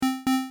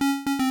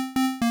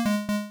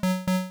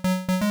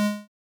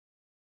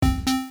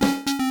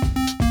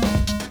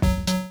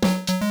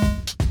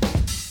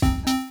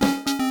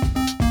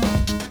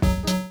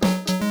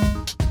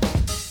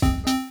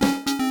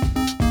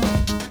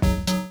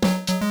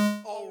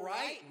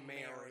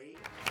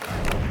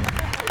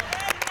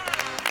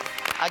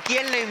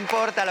quién le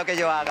importa lo que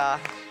yo haga?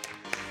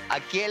 ¿A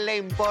quién le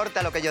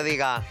importa lo que yo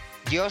diga?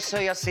 Yo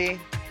soy así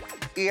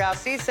y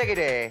así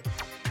seguiré.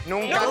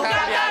 ¡Nunca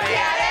cambiaré!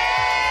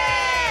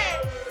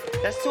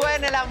 ¡Que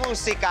suene la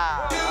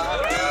música!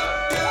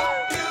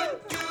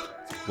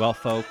 Well,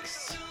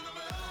 folks,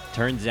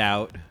 turns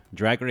out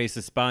Drag Race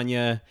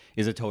España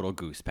is a total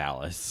goose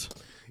palace.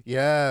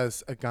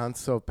 Yes, a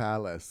Ganso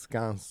Palace.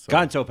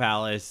 Ganso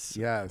Palace.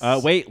 Yes.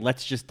 Wait,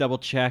 let's just double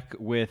check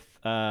with.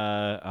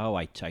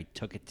 I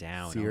took it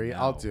down. Siri, Oh,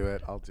 no.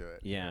 I'll do it.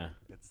 Yeah.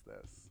 It's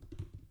this.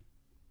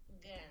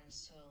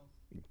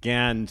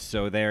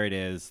 Ganso, there it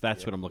is.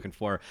 That's what I'm looking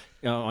for.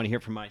 Want to hear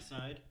from my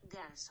side?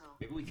 Ganso.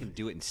 Maybe we can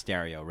do it in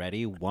stereo.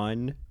 Ready?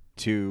 1,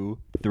 2,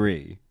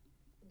 3.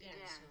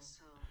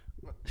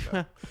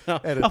 Ganso.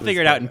 I'll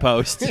figure it out in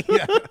post.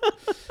 Yeah.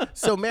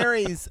 So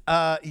Mary's,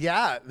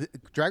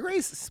 Drag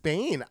Race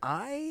Spain.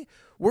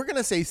 We're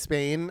gonna say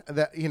Spain.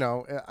 That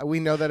we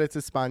know that it's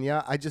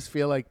España. I just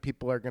feel like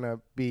people are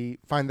gonna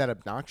find that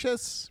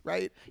obnoxious,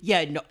 right?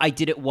 Yeah, no, I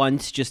did it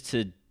once just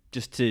to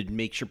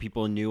make sure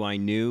people knew I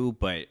knew,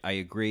 but I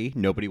agree.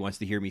 Nobody wants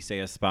to hear me say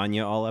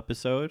España all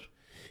episode.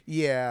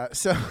 Yeah.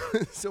 So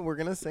we're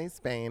gonna say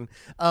Spain.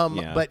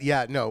 Yeah. But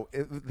yeah, no.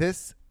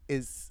 This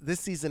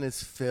season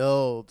is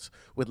filled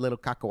with little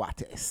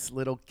cacahuates,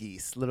 little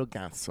geese, little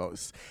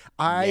gansos.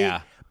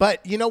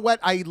 But you know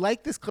what? I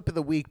like this clip of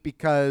the week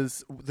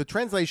because the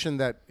translation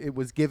that it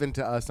was given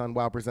to us on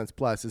Wow Presents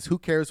Plus is, who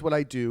cares what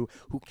I do?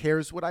 Who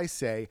cares what I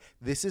say?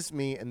 This is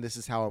me and this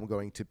is how I'm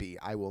going to be.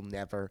 I will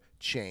never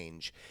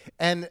change.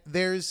 And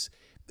there's,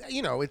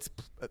 it's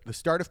the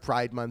start of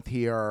Pride Month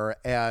here,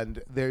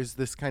 and there's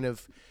this kind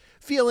of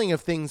feeling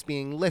of things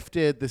being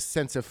lifted, this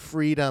sense of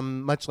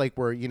freedom, much like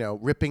we're,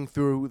 ripping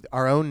through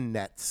our own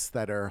nets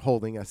that are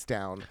holding us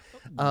down.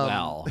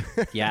 Well,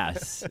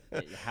 yes.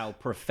 How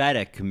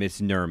prophetic,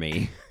 Miss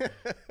Nurmi.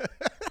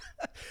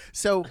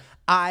 So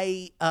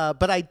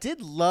but I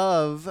did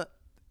love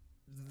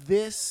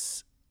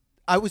this.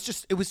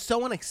 It was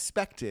so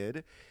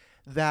unexpected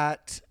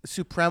that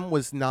Supreme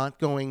was not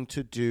going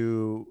to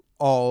do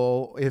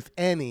all, if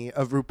any,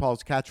 of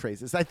RuPaul's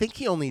catchphrases. I think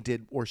she only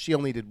did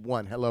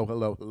one, hello,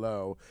 hello,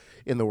 hello,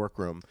 in the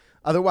workroom.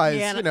 Otherwise,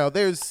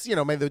 there's,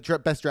 may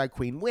the best drag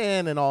queen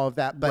win and all of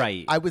that. But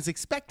right. I was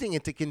expecting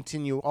it to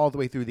continue all the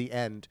way through the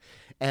end.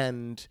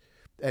 And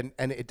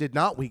it did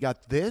not. We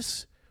got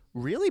this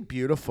really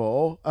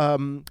beautiful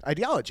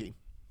ideology.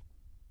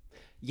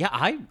 Yeah,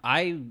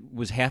 I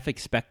was half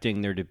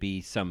expecting there to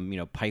be some,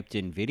 piped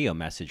in video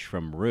message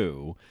from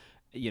Ru,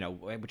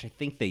 which I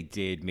think they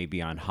did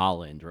maybe on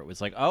Holland, where it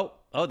was like, oh,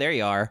 there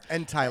you are.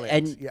 And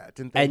Thailand.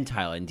 Didn't they? And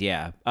Thailand,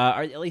 yeah.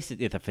 Or at least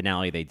at the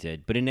finale they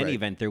did. But in any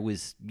event, there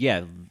was,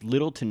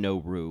 little to no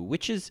Ru,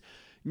 which is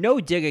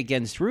no dig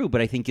against Ru,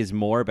 but I think is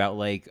more about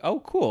like, oh,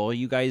 cool,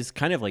 you guys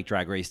kind of like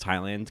Drag Race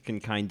Thailand can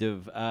kind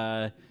of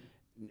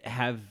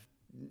have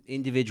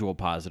individual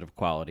positive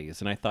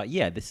qualities. And I thought,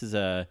 this is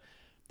a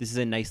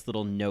nice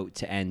little note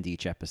to end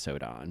each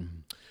episode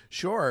on.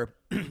 Sure.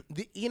 And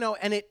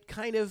it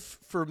kind of,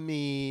 for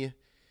me,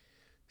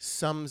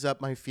 sums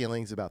up my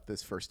feelings about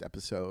this first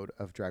episode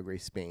of Drag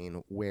Race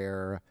Spain,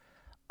 where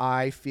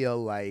I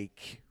feel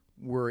like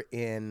we're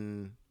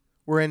in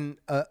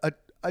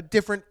a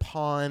different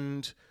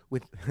pond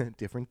with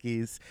different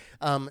geese.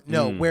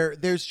 Where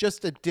there's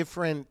just there's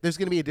going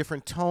to be a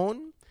different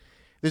tone.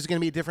 There's going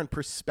to be a different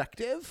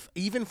perspective.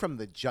 Even from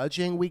the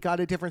judging, we got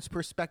a different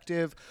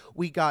perspective.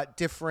 We got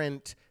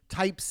different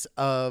types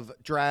of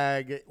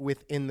drag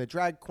within the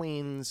drag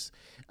queens.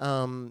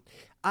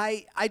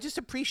 I just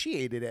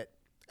appreciated it.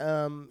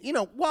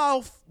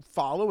 While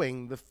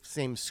following the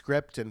same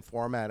script and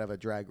format of a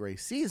Drag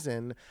Race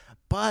season,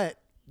 but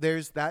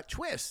there's that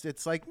twist.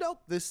 It's like, nope,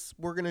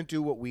 we're going to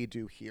do what we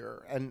do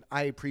here. And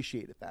I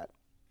appreciated that.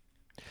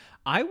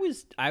 I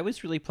was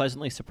really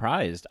pleasantly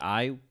surprised.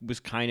 I was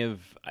kind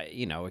of,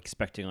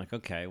 expecting like,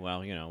 okay,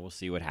 well, we'll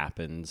see what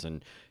happens,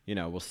 and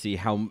we'll see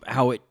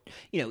how it,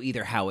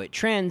 either how it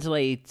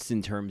translates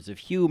in terms of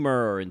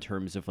humor or in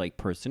terms of like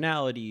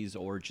personalities,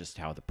 or just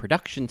how the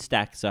production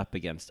stacks up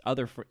against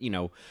other,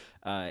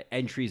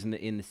 entries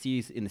in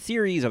the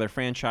series, other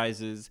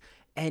franchises,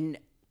 and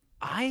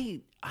I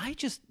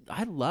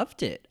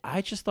loved it.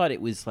 I just thought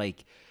it was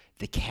like,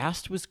 the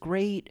cast was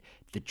great.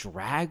 The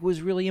drag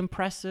was really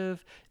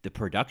impressive. The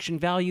production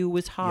value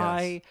was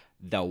high. Yes.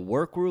 The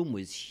workroom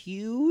was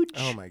huge.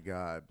 Oh, my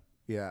God.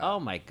 Yeah. Oh,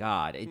 my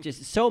God. It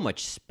just so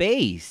much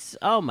space.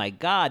 Oh, my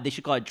God. They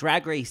should call it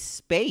Drag Race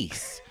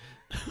Space.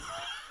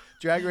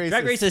 Drag Race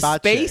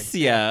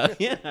Espacia.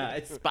 Yeah,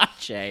 it's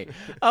Space.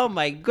 Oh,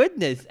 my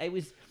goodness. It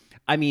was...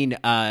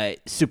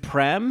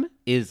 Supreme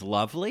is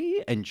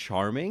lovely and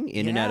charming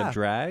in and out of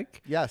drag.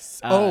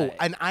 Yes.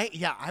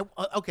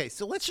 Okay.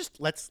 So let's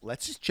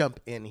just jump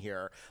in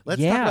here.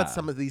 Let's talk about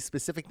some of these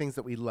specific things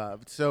that we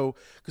loved. So,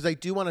 because I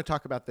do want to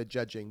talk about the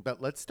judging,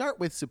 but let's start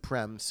with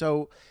Supreme.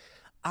 So,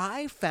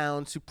 I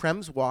found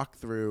Supreme's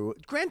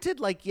walkthrough. Granted,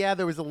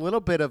 there was a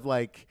little bit of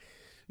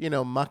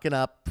mucking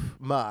up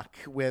muck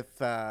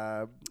with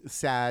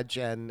Sag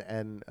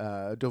and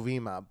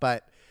Dovima,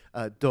 but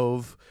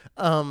Dove.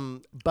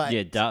 But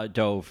Yeah,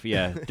 Dove.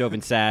 Yeah, Dove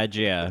and Sag.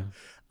 Yeah.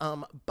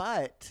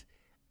 But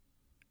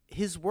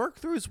his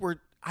work-throughs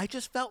were, I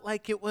just felt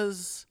like it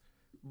was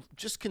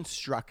just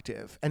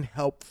constructive and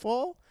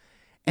helpful.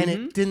 And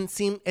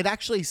it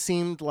actually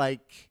seemed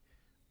like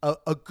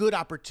a good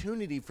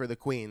opportunity for the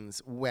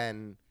queens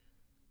when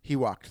he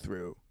walked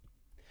through.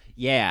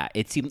 Yeah,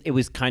 it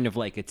was kind of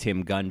like a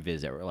Tim Gunn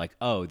visit. We're like,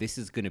 oh, this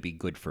is going to be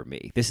good for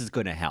me. This is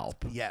going to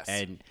help. Yes.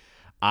 And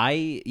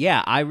I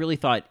really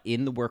thought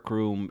in the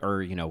workroom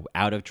or,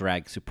 out of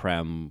drag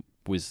Supreme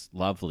was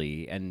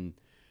lovely. And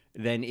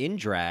then in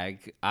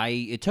drag,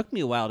 it took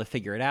me a while to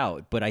figure it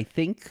out, but I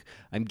think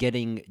I'm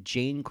getting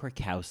Jane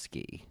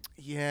Krakowski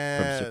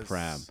from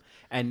Supreme.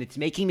 And it's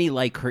making me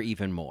like her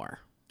even more.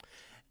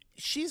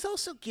 She's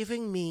also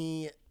giving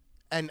me,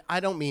 and I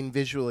don't mean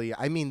visually,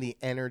 I mean the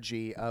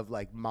energy of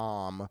like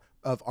mom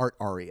of Art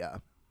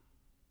Aria.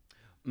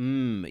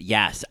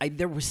 Yes.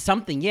 There was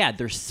something,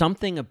 there's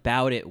something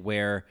about it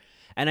where,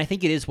 and I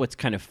think it is what's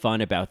kind of fun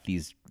about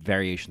these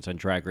variations on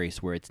Drag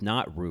Race where it's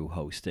not Rue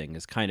hosting,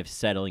 is kind of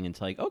settling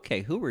into like,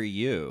 okay, who are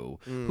you?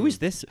 Who's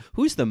this?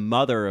 Who's the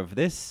mother of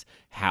this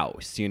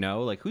house?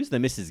 Like who's the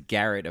Mrs.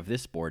 Garrett of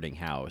this boarding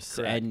house?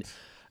 Correct. And,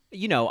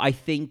 I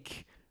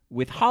think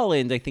with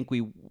Holland, I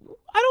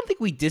don't think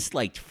we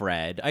disliked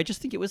Fred. I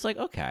just think it was like,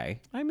 okay.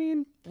 I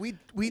mean, we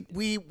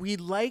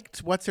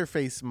liked what's her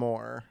face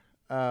more.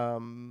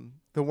 The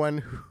one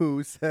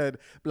who said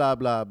blah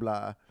blah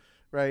blah,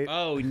 right?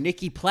 Oh,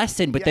 Nikki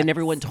Plesson, but then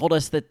everyone told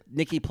us that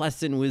Nikki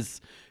Plesson was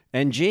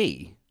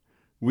NG.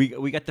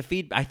 We got the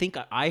feedback. I think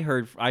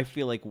I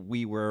feel like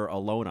we were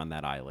alone on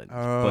that island.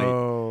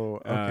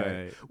 Oh,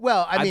 okay.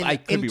 Well, I mean,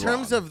 in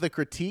terms of the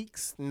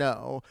critiques,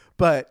 no,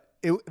 but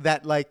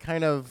that like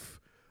kind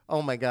of,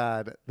 oh my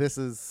God, this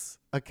is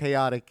a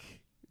chaotic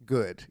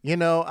good.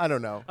 I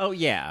don't know. Oh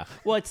yeah.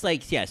 Well, it's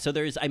like so.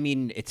 There's. I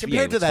mean, it's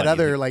compared to that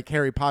other like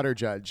Harry Potter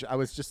judge. I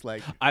was just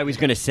like. I was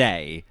gonna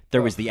say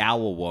there was the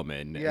Owl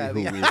Woman,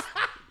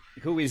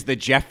 who is the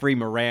Jeffrey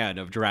Moran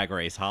of Drag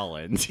Race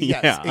Holland.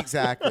 Yes,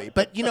 exactly.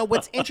 But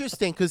what's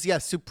interesting because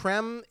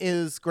Supreme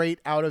is great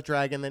out of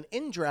drag, and then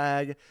in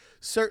drag,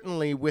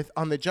 certainly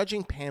on the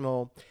judging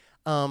panel,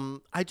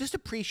 I just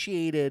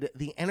appreciated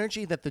the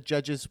energy that the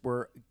judges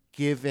were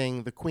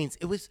giving the queens.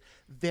 It was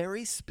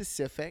very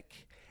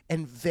specific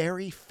and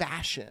very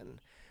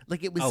fashion.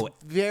 Like it was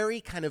very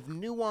kind of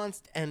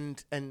nuanced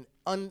and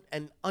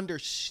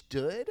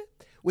understood,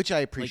 which I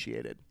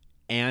appreciated.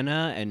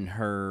 Anna and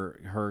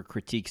her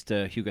critiques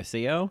to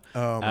Hugaseo.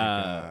 Oh my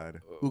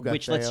God.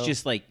 Which let's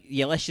just say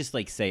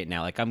it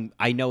now. Like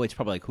I know it's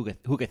probably like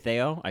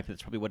Hugaseo.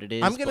 That's probably what it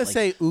is. I'm gonna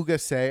say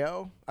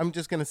Ugaseo. I'm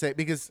just gonna say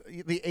because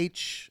the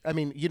H. I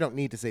mean, you don't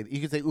need to say. You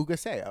can say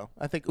Ugaseo.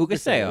 I think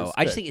Ugaseo.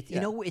 I just think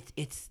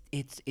it's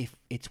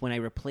it's when I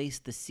replace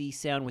the C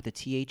sound with the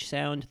TH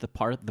sound,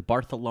 the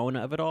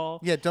Barcelona of it all.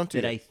 Yeah, don't do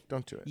it.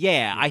 Don't do it.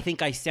 Yeah, I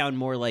think I sound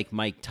more like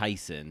Mike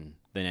Tyson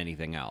than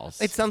anything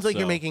else. It sounds like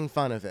you're making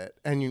fun of it,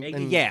 and you're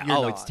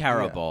it's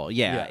terrible.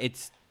 Yeah.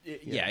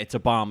 It's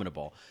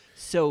abominable.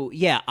 So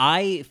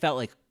I felt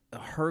like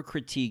her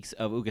critiques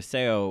of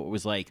Ugaseo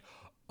was like,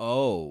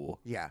 oh,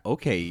 yeah,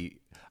 okay,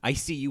 I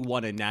see you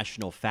won a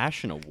National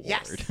Fashion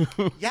Award.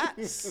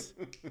 Yes,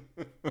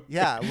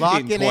 yeah,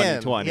 locking in,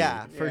 2020.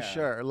 Yeah, for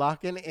sure,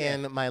 locking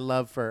in my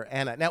love for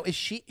Anna. Now,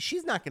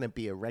 she's not going to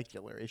be a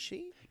regular, is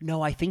she?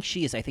 No, I think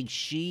she is. I think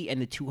she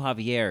and the two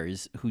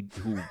Javiers who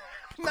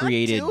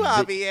created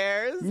not two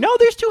Javiers. No,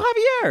 there's two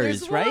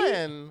Javiers, there's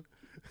right? One.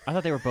 I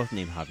thought they were both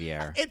named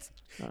Javier. It's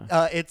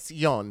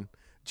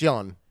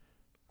John.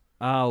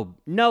 Oh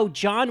no,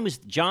 John.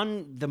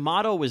 The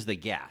model was the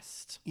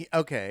guest.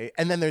 Okay,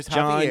 and then there's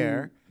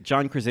Javier.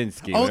 John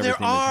Krasinski. Oh,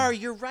 there are.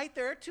 You're right.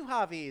 There are two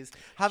Javies.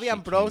 Javi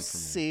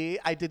Ambrosi.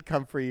 I did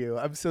come for you.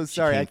 I'm so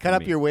sorry. I cut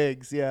up your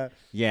wigs. Yeah.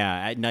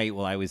 Yeah, at night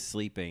while I was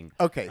sleeping.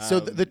 Okay, so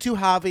the two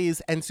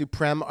Javis and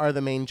Supreme are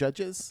the main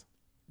judges.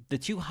 The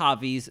two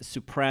Javis,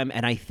 Supreme,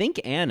 and I think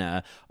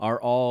Anna are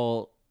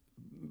all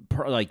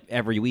like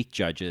every week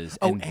judges.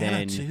 Oh, and Anna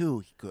then,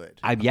 too. Good.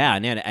 And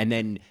Anna, and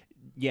then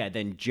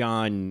then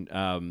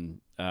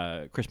John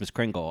Christmas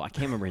Kringle. I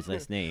can't remember his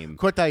last name.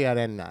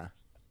 Cortayarena.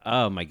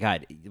 Oh my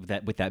God!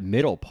 With that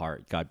middle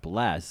part, God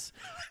bless.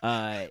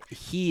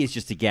 He is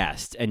just a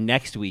guest, and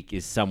next week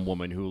is some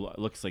woman who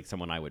looks like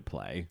someone I would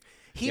play.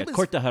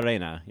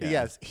 Cortajarena. Yeah.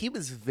 Yes, he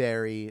was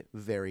very,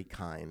 very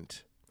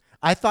kind.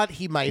 I thought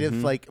he might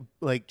have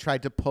like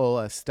tried to pull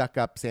a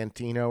stuck-up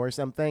Santino or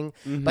something,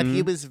 but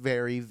he was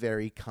very,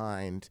 very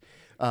kind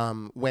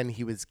when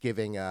he was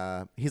giving.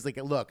 He's like,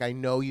 "Look, I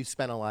know you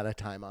spent a lot of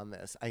time on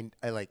this.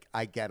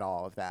 I get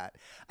all of that.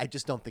 I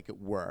just don't think it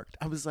worked."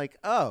 I was like,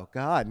 "Oh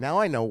God, now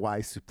I know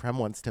why Supreme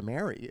wants to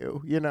marry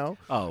you."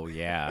 Oh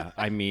yeah,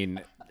 I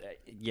mean.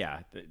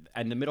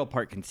 And the middle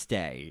part can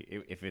stay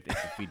if the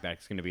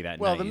feedback's going to be that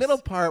well, nice. The middle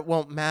part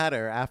won't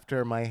matter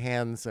after my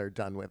hands are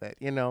done with it,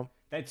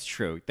 That's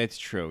true.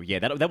 Yeah,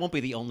 that won't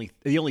be the only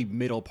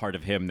middle part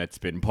of him that's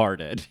been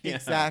parted.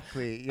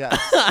 Exactly. Yes.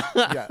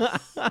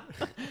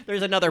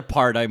 There's another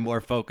part I'm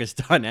more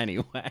focused on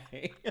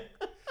anyway.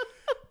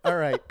 All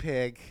right,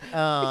 pig.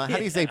 How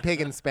do you say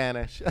pig in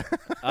Spanish?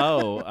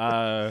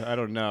 I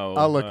don't know.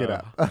 I'll look it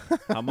up.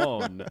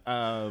 Jamon.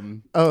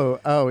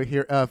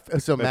 Here.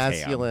 So That's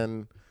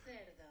masculine.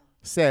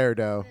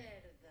 Cerdo.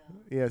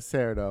 Yeah,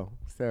 cerdo.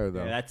 Cerdo.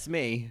 Yeah, that's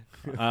me.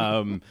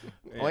 Oink,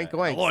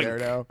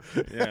 oink,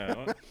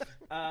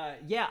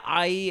 cerdo.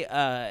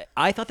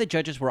 I thought the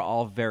judges were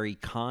all very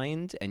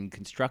kind and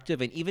constructive,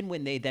 and even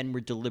when they then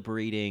were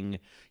deliberating,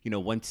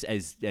 once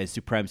as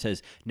Supreme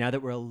says, now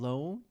that we're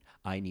alone,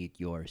 I need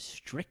your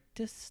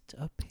strictest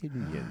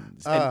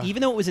opinions. And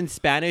even though it was in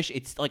Spanish,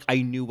 it's like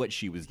I knew what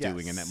she was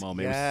doing in that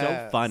moment. Yes. It was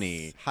so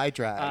funny. High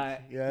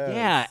drag. Yes.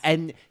 Yeah,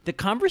 and the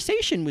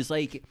conversation was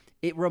like,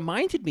 it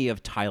reminded me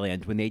of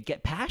Thailand when they'd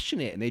get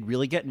passionate and they'd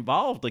really get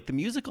involved, like the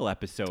musical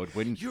episode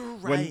when You're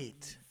when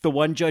right. the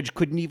one judge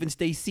couldn't even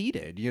stay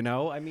seated.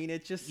 I mean,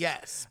 it just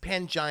Yes,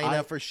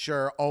 Pangina for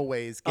sure.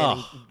 Always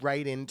getting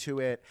right into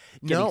it.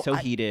 getting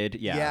heated.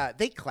 Yeah,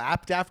 they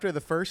clapped after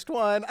the first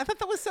one. I thought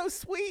that was so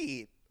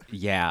sweet.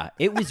 Yeah,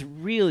 it was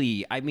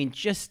really, I mean,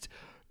 just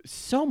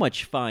so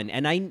much fun.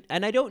 And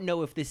I don't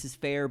know if this is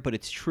fair, but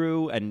it's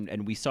true.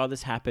 And we saw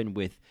this happen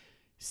with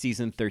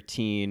season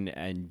 13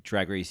 and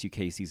Drag Race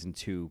UK season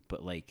 2.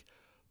 But like,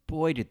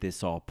 boy, did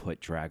this all put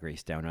Drag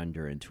Race Down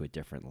Under into a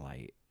different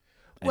light.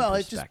 Well,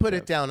 it just put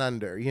it down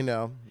under,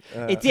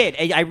 It did.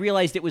 I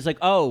realized it was like,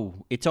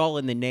 oh, it's all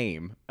in the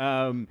name.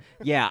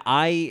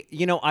 I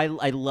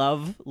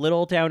love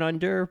Little Down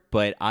Under,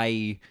 but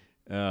I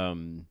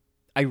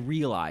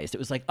realized it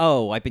was like,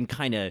 oh, I've been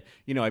kind of,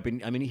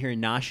 I'm in here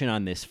noshing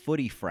on this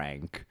footy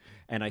Frank,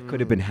 and I could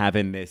have been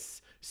having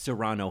this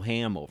Serrano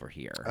ham over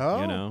here.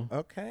 Oh,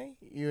 okay.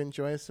 You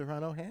enjoy a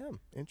Serrano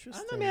ham.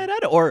 Interesting. I'm not mad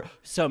at it. Or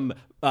some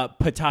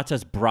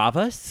patatas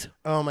bravas.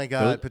 Oh my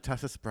God,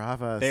 patatas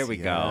bravas. There we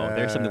go.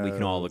 There's something we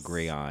can all Yes.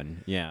 agree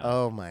on. Yeah.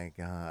 Oh my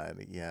God,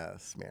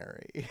 yes,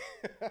 Mary.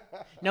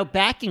 Now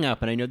backing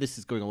up, and I know this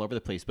is going all over the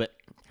place, but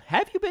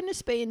have you been to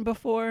Spain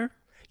before?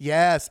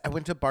 Yes, I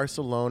went to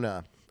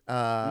Barcelona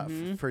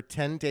for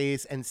 10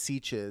 days and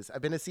Sitges.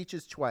 I've been to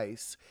Sitges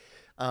twice.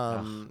 Still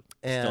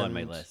on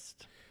my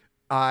list.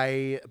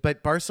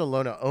 But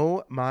Barcelona,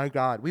 oh my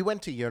God. We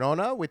went to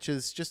Girona, which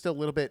is just a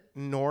little bit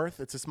north.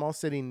 It's a small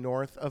city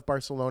north of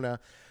Barcelona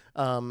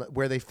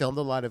where they filmed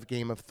a lot of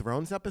Game of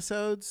Thrones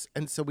episodes.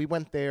 And so we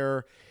went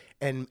there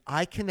and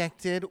I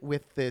connected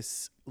with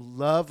this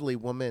lovely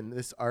woman,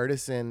 this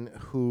artisan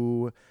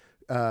who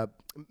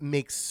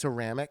makes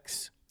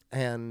ceramics.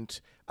 And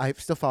I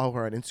still follow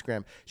her on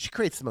Instagram. She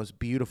creates the most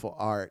beautiful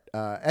art.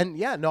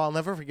 I'll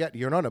never forget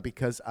Girona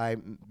because I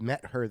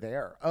met her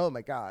there. Oh,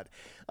 my God.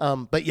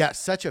 But yeah,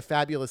 such a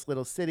fabulous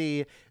little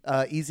city,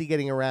 easy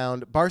getting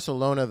around.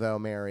 Barcelona, though,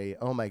 Mary,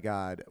 oh, my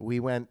God.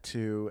 We went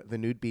to the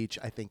nude beach,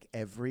 I think,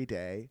 every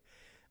day.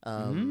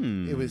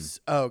 It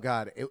was, oh,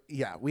 God.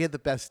 We had the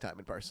best time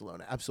in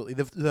Barcelona. Absolutely.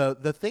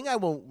 The thing I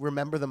will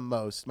remember the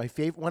most, one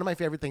of my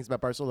favorite things about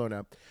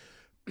Barcelona,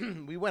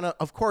 we went,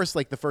 of course,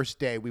 like the first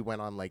day we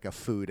went on like a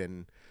food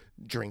and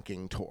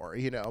drinking tour,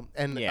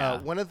 and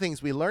one of the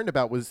things we learned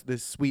about was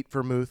this sweet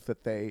vermouth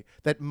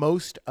that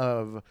most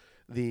of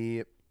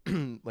the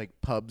like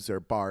pubs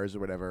or bars or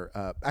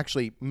whatever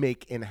actually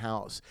make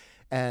in-house.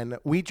 And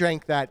we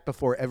drank that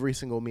before every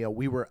single meal.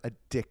 We were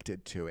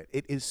addicted to it.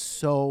 It is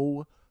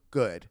so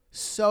good.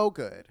 So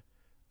good.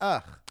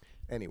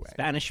 Anyway.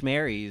 Spanish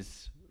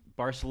Marys,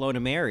 Barcelona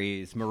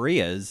Marys,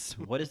 Marias.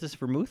 What is this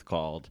vermouth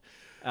called?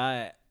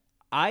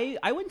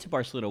 I went to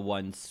Barcelona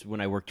once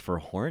when I worked for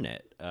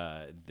Hornet,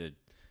 the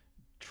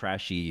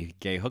trashy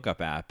gay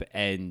hookup app,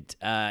 and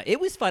it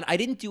was fun. I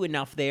didn't do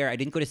enough there. I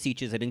didn't go to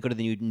Sitges. I didn't go to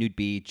the nude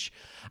beach.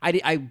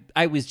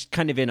 I was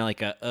kind of in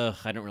like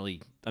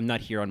I'm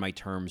not here on my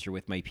terms or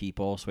with my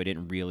people, so I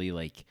didn't really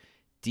like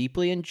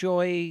deeply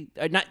enjoy,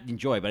 not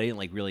enjoy, but I didn't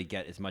like really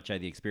get as much out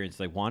of the experience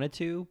as I wanted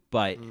to.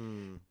 But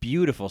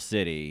beautiful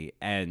city,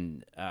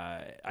 and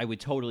I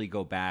would totally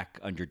go back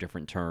under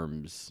different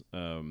terms.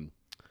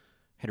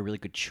 Had a really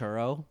good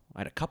churro. I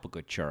had a couple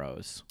good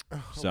churros.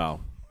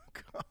 God.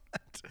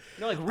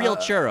 Like real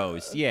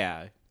churros,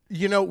 yeah.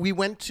 We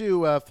went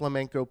to a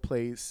flamenco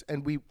place,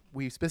 and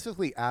we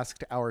specifically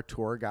asked our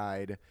tour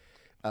guide.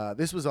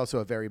 This was also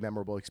a very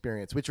memorable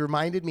experience, which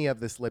reminded me of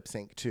this lip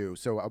sync too.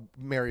 So,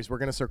 Marys, we're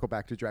going to circle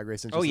back to Drag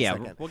Race in just a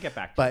second. We'll get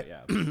back to it.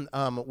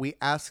 Yeah. We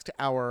asked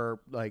our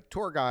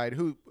tour guide,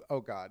 who, oh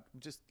God,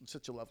 just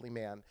such a lovely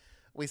man.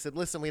 We said,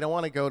 listen, we don't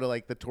want to go to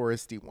like the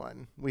touristy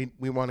one. We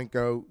want to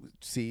go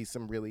see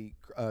some really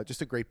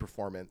just a great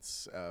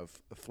performance of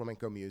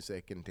flamenco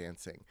music and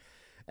dancing.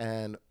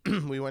 And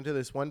we went to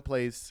this one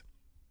place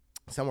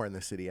somewhere in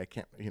the city. I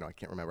can't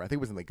remember. I think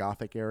it was in the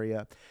Gothic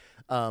area.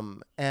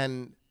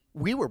 And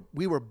we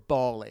were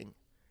bawling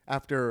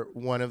after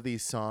one of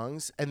these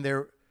songs, and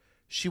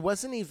she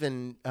wasn't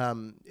even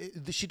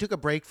she took a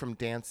break from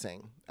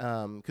dancing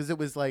because it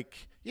was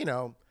like,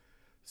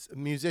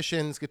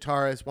 musicians,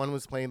 guitarists, one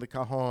was playing the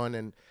cajon,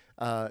 and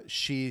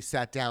she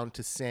sat down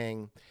to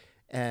sing.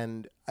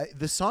 And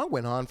the song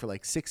went on for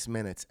like 6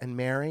 minutes. And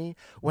Mary,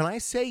 when I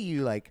say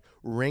you like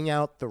wring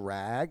out the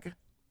rag,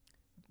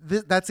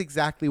 that's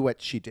exactly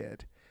what she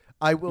did.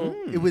 I will.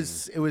 It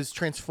was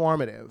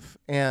transformative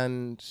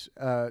and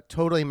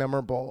totally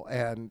memorable.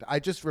 And I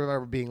just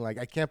remember being like,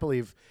 I can't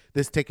believe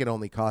this ticket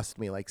only cost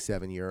me like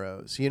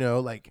 €7. You know,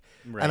 like,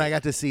 and I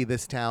got to see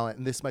this talent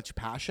and this much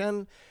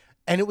passion.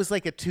 And it was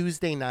like a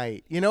Tuesday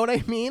night. You know what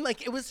I mean?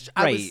 Like it was.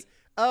 I was.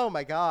 Oh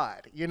my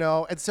God. You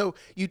know. And so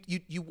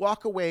you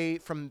walk away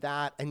from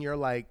that and you're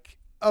like,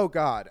 oh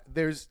God,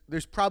 there's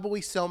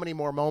probably so many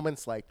more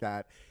moments like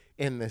that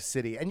in this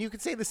city. And you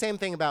could say the same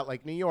thing about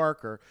like New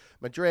York or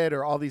Madrid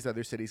or all these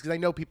other cities, because I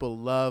know people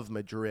love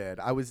Madrid.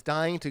 I was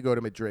dying to go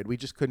to Madrid. We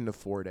just couldn't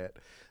afford it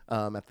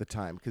at the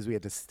time because we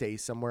had to stay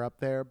somewhere up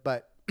there.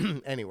 But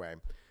anyway,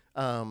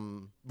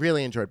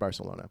 really enjoyed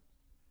Barcelona.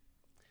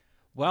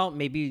 Well,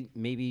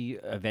 maybe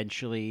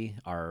eventually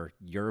our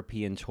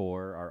European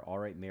tour, our All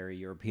Right Mary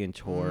European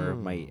tour,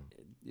 might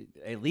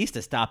at least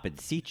a stop at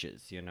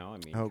Sitges, you know? I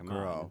mean, come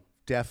on.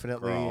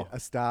 Definitely a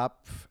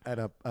stop at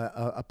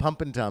a pump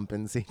and dump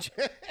in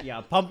Sitges.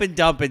 Yeah, pump and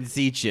dump in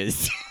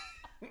Sitges.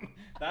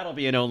 That'll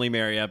be an Only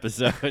Mary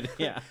episode.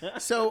 Yeah.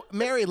 So,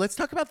 Mary, let's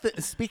talk about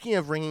speaking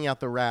of wringing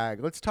out the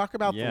rag, let's talk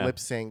about the lip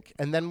sync.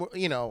 And then,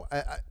 you know,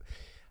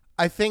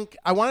 I think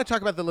I want to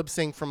talk about the lip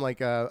sync from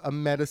like a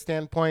meta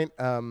standpoint,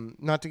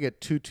 not to get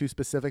too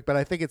specific, but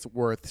I think it's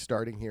worth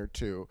starting here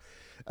too,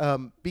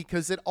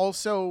 because it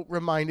also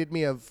reminded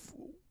me of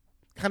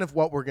kind of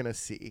what we're going to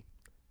see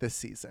this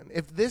season.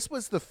 If this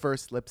was the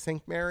first lip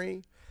sync,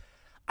 Mary,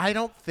 I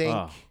don't think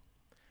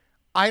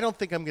I'm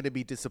going to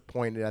be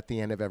disappointed at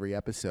the end of every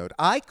episode.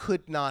 I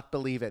could not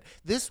believe it.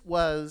 This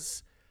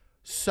was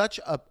such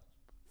a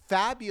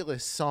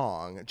fabulous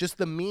song, just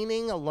the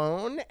meaning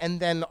alone, and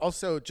then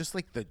also just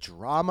like the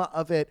drama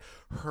of it.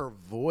 Her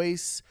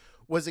voice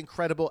was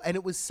incredible, and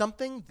it was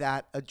something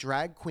that a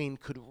drag queen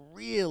could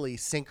really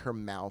sink her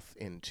mouth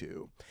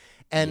into.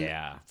 And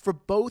for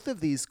both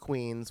of these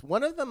queens,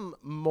 one of them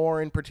more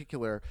in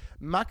particular,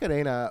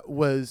 Macarena,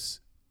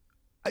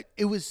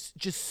 it was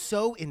just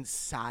so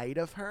inside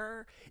of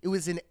her. It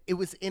was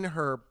in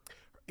her,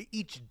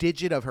 each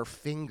digit of her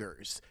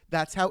fingers.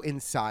 That's how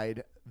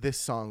inside this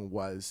song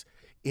was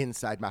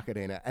inside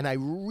Macarena. And I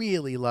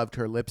really loved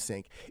her lip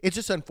sync. It's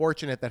just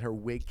unfortunate that her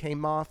wig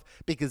came off,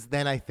 because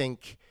then I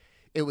think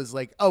it was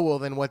like, oh, well,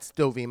 then what's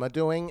Dovima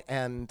doing?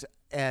 And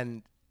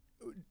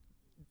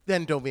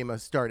then Dovima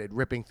started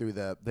ripping through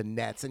the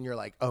nets, and you're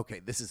like,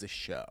 okay, this is a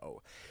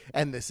show,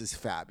 and this is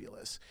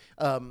fabulous.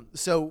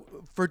 So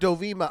for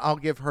Dovima, I'll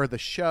give her the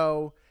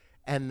show,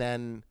 and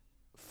then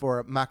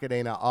for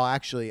Macarena,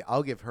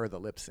 I'll give her the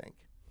lip sync.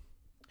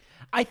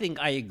 I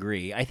think I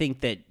agree. I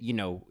think that, you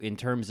know, in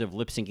terms of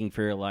lip syncing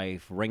for your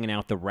life, wringing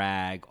out the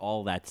rag,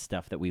 all that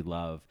stuff that we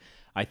love,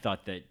 I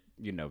thought that,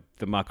 you know,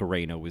 the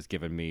Macarena was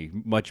giving me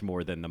much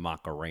more than the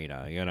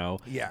Macarena, you know?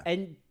 Yeah.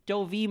 And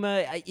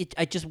Dovima,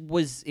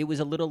 it was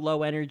a little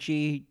low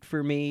energy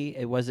for me.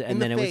 It was, and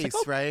then it was like,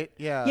 oh, right?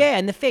 Yeah. Yeah,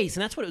 in the face.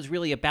 And that's what it was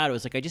really about. It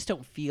was like, I just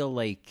don't feel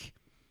like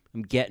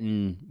I'm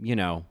getting, you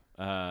know,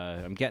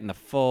 I'm getting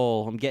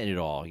it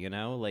all, you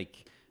know?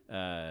 Like,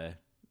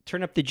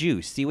 turn up the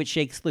juice, see what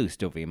shakes loose,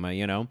 Dovima,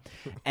 you know?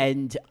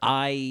 And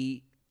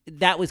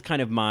that was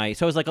kind of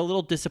so I was like a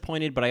little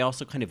disappointed, but I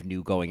also kind of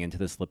knew going into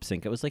this lip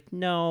sync, it was like,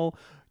 no,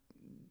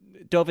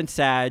 Dove and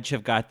Sag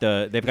have got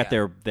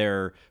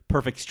their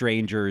perfect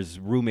strangers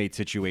roommate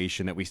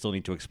situation that we still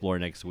need to explore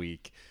next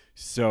week.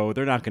 So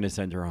they're not going to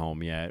send her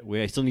home yet.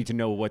 I still need to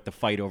know what the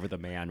fight over the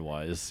man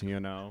was, you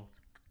know?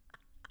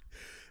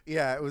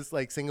 Yeah, it was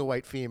like single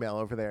white female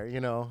over there, you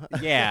know?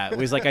 Yeah, it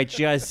was like I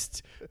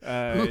just...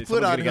 Who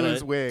put on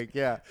whose wig,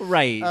 yeah.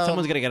 Right.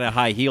 Someone's going to get a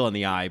high heel in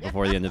the eye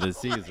before the end of the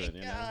season. Oh,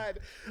 my God.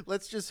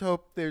 Let's just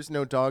hope there's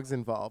no dogs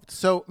involved.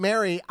 So,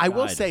 Mary, I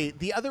will say,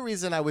 the other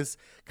reason I was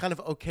kind of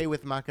okay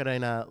with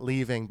Macarena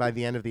leaving by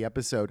the end of the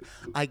episode,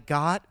 I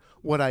got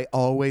what I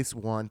always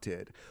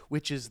wanted,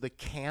 which is the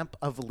camp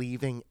of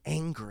leaving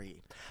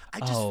angry.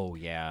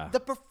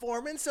 The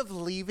performance of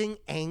leaving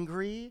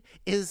angry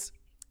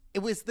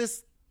was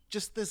this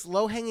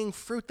low-hanging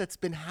fruit that's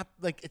been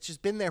it's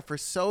just been there for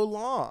so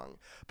long.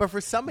 But for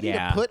somebody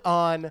to put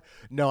on,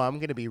 no, I'm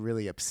going to be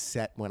really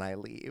upset when I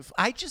leave,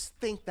 I just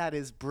think that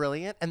is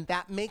brilliant, and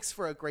that makes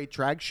for a great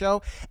drag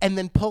show. And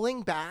then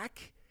pulling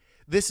back,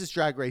 this is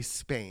Drag Race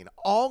Spain.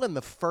 All in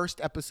the first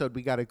episode,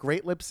 we got a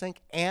great lip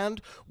sync, and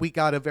we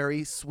got a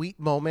very sweet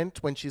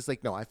moment when she's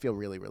like, no, I feel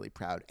really, really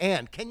proud.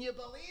 And can you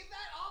believe that?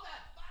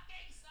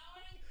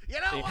 You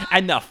know what?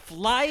 And the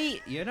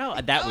flight, you know,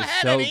 that was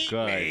so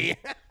good.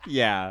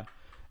 Yeah,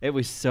 it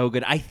was so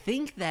good. I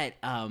think that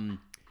and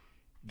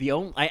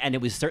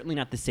it was certainly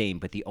not the same,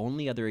 but the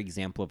only other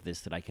example of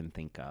this that I can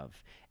think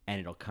of, and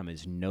it'll come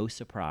as no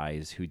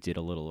surprise who did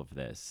a little of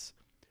this,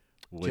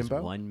 was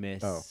Jimbo? one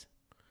Miss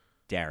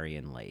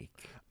Darien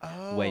Lake.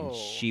 Oh. When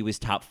she was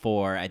top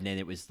 4, and then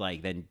it was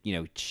like, then, you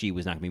know, she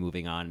was not going to be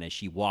moving on. And as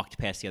she walked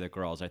past the other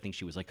girls, I think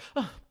she was like,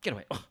 oh, get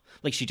away. Oh.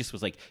 Like, she just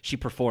was like, she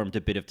performed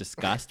a bit of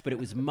disgust, but it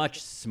was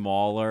much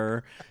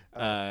smaller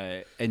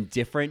and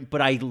different. But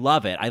I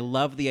love it. I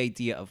love the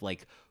idea of,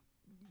 like,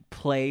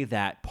 play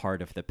that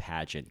part of the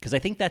pageant, because I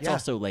think that's Yeah.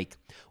 also like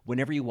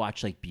whenever you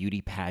watch like beauty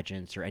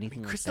pageants or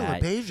anything like Crystal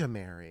that. LeBeija,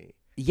 Mary.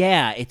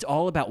 Yeah, it's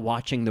all about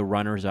watching the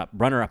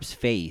runner-up's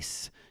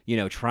face,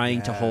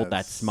 trying to hold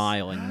that Yes.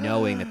 smile and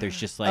knowing that there's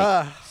just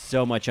like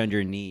so much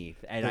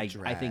underneath. And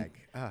The I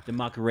think drag. the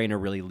Macarena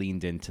really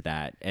leaned into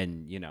that,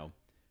 and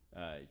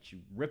she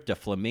ripped a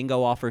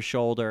flamingo off her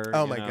shoulder.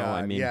 Oh you my know?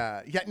 God! I mean,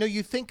 yeah. No,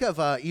 you think of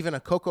even a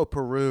Coco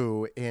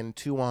Peru in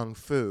Tu Wong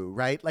Fu,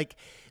 right? Like,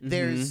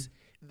 there's,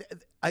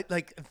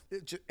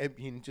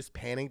 just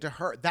panning to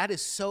her. That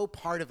is so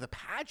part of the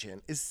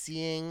pageant, is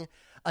seeing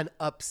an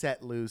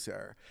upset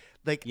loser.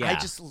 Like, I Yeah.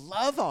 just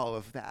love all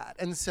of that.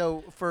 And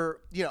so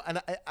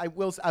and I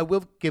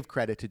will give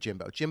credit to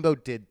Jimbo. Jimbo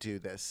did do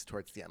this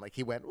towards the end. Like,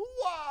 he went,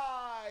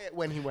 why?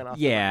 When he went off.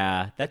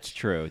 Yeah, that's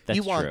true. That's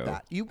You want true.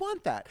 that. You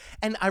want that.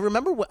 And I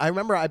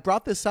remember I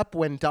brought this up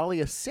when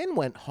Dahlia Sin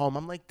went home.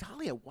 I'm like,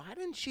 Dahlia, why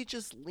didn't she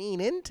just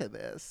lean into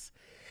this?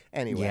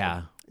 Anyway,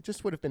 Yeah. it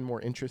just would have been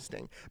more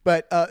interesting.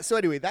 But so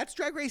anyway, that's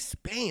Drag Race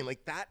Spain,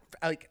 like that,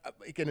 like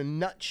in a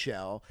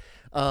nutshell,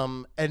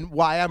 and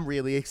why I'm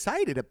really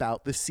excited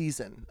about the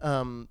season.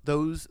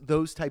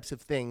 Those types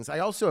of things. I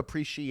also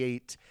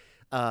appreciate,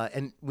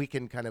 and we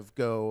can kind of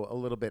go a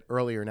little bit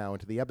earlier now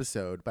into the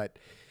episode, but.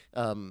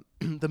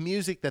 The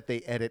music that they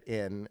edit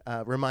in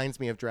reminds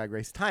me of Drag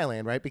Race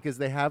Thailand, right? Because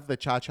they have the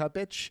Cha Cha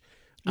Bitch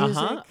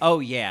music.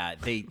 Oh yeah,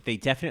 they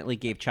definitely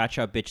gave Cha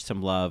Cha Bitch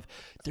some love.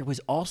 There was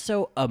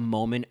also a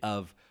moment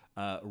of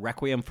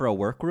Requiem for a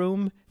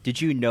Workroom. Did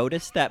you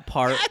notice that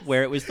part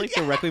where it was like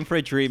the Requiem for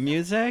a Dream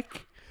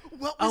music?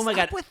 What was my up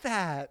God. with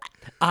that?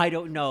 I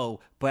don't know,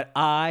 but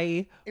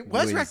It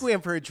was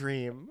Requiem for a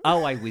Dream.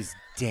 Oh, I was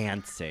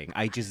dancing.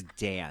 I just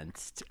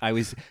danced.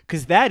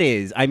 Because that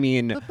is, I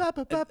mean, Ba, ba,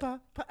 ba, ba,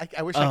 ba.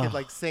 I wish I could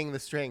like sing the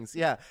strings.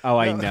 Yeah. oh,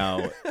 I No.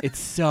 know. It's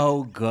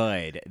so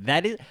good.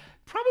 That is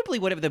probably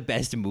one of the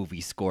best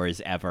movie scores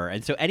ever.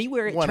 And so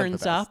anywhere it One of the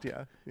turns best, up,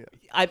 yeah.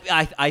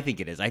 I think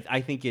it is. I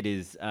think it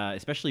is,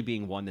 especially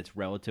being one that's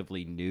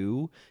relatively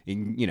new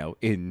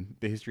in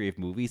the history of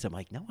movies. I'm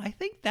like, no, I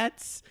think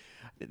that's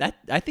my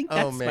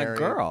Mary.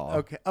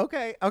 girl.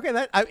 Okay.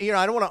 That I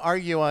don't want to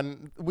argue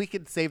on. We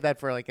could save that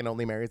for like an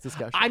Only Marys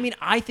discussion. I mean,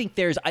 I think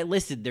there's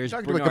There's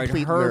Talking to a Bernard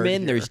complete nerd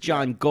Herrmann. here. There's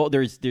John Gold.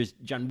 There's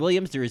John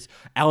Williams. There's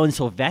Alan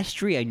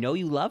Silvestri. I know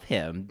you love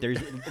him. There's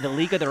the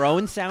League of Their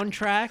Own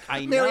soundtrack.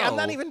 I Mary, know. I'm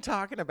not even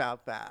talking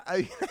about that.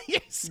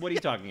 Yes. What are you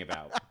talking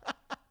about?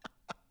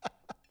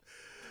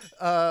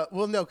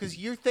 Well, no, because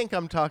you think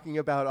I'm talking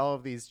about all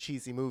of these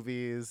cheesy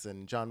movies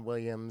and John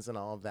Williams and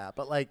all of that,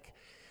 but like,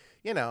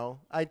 I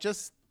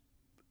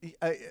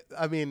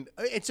mean,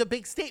 it's a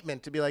big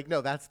statement to be like,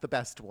 no, that's the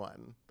best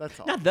one. That's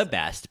all. Not the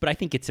best, but I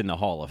think it's in the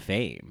Hall of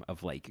Fame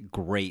of like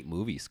great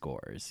movie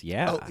scores.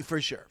 Yeah. Oh,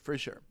 for sure.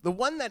 The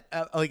one that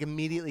like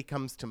immediately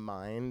comes to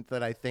mind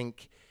that I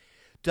think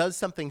does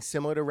something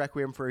similar to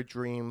Requiem for a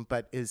Dream,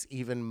 but is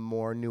even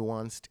more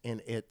nuanced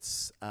in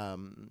its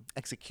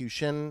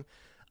execution,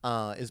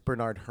 is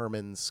Bernard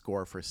Herrmann's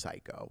score for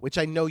Psycho, which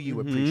I know you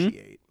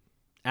appreciate.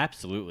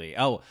 Absolutely.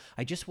 Oh,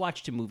 I just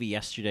watched a movie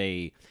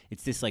yesterday.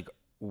 It's this like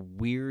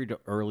weird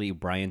early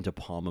Brian De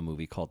Palma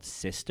movie called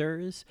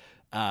Sisters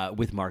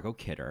with Margot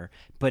Kidder,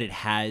 but it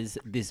has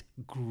this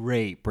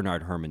great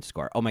Bernard Herrmann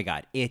score. Oh my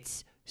God,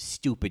 it's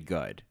stupid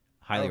good.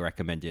 Highly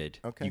recommended.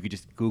 Okay. You could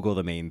just Google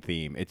the main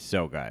theme. It's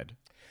so good.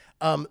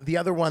 The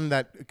other one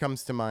that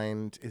comes to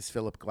mind is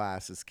Philip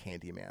Glass's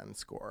Candyman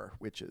score,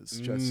 which is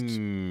just,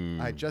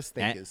 I just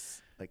think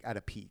is like at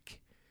a peak.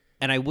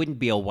 And I wouldn't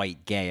be a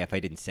white gay if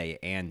I didn't say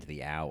 "and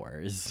the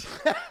hours."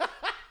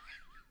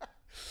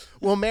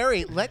 Well,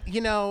 Mary, let's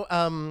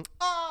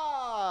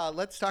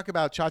talk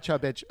about Cha Cha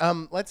Bitch.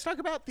 Let's talk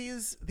about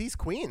these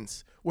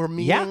queens. We're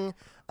meeting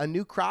a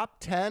new crop,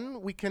 10.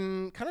 We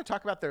can kind of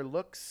talk about their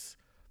looks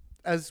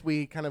as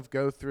we kind of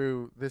go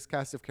through this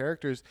cast of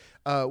characters.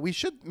 We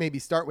should maybe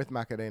start with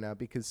Macarena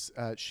because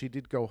she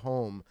did go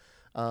home.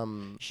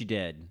 She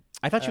did.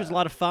 I thought she was a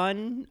lot of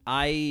fun.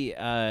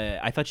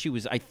 I thought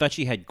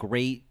she had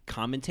great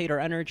commentator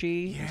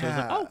energy. Yeah. So I was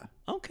like,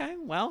 oh, okay.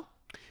 Well,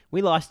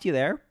 we lost you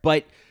there,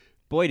 but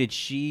boy, did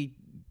she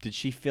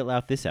fill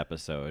out this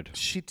episode.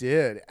 She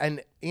did.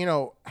 And,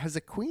 has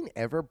a queen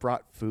ever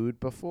brought food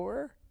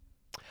before?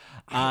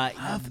 I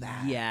love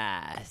that.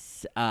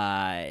 Yes.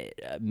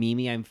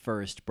 Mimi I'm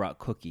First brought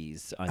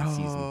cookies on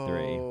season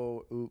 3.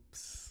 Oh,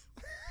 oops.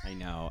 I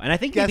know. And I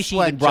think Guess maybe she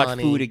what, even brought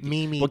Johnny? food.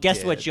 Mimi well,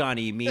 guess what, did.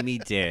 Johnny? Mimi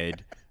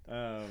did.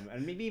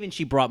 And maybe even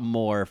she brought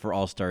more for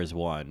All Stars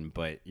 1,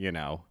 but,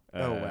 Oh,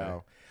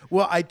 wow.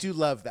 Well, I do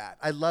love that.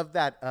 I love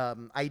that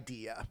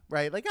idea,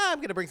 right? Like, I'm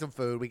going to bring some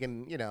food. We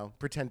can,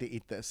 pretend to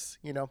eat this,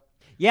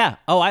 Yeah.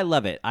 Oh, I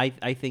love it. I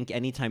think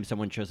anytime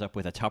someone shows up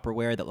with a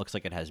Tupperware that looks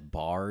like it has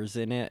bars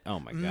in it, oh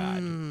my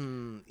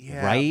God.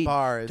 Yeah, Right?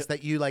 bars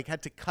that you like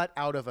had to cut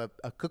out of a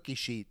cookie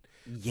sheet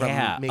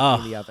Yeah. from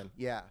making in the oven.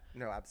 Yeah,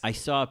 no, absolutely. I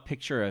saw a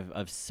picture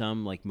of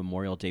some like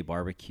Memorial Day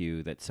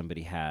barbecue that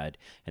somebody had,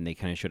 and they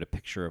kind of showed a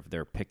picture of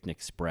their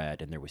picnic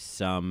spread, and there was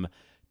some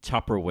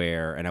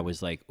Tupperware, and I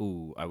was like,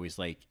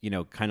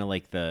 kind of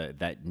like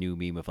that new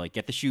meme of like,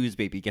 get the shoes,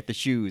 baby, get the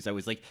shoes. I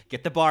was like,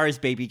 get the bars,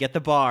 baby, get the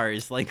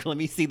bars. Like, let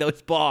me see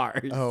those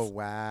bars. Oh,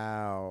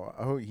 wow.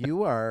 Oh,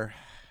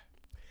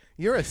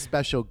 you're a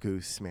special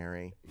goose,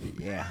 Mary.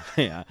 Yeah,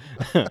 yeah,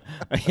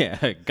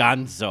 yeah.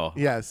 Gonzo.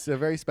 Yes, a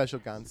very special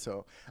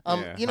Gonzo.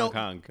 Hong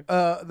Kong.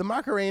 The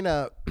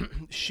Macarena,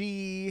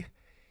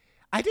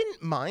 I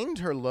didn't mind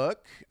her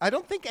look. I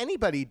don't think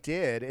anybody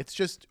did. It's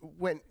just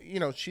when,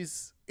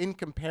 she's in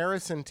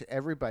comparison to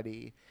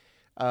everybody,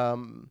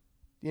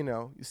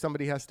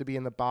 somebody has to be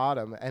in the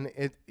bottom. And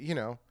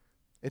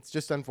it's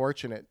just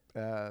unfortunate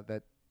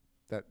that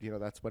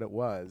that's what it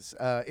was.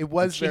 It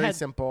was very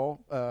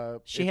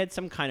simple. She had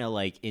some kind of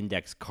like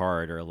index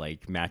card or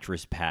like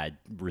mattress pad,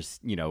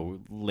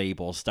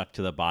 label stuck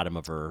to the bottom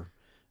of her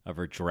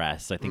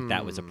dress. I think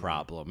that was a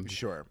problem.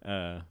 Sure.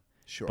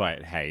 Sure.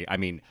 But hey, I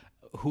mean,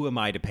 who am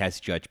I to pass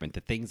judgment?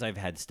 The things I've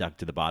had stuck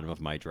to the bottom of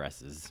my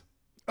dresses.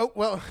 Oh,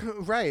 well,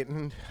 right.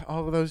 And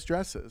all of those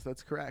dresses.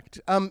 That's correct.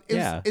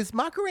 Is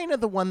Macarena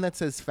the one that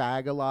says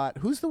fag a lot?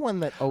 Who's the one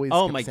that always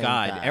Oh, kept my saying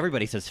God. fag?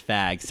 Everybody says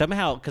fag.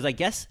 Somehow, because I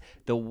guess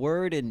the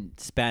word in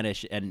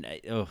Spanish, and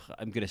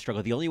I'm going to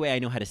struggle. The only way I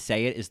know how to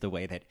say it is the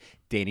way that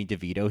Danny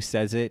DeVito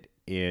says it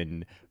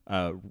in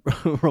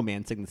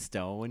Romancing the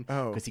Stone.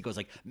 Oh. Because he goes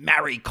like,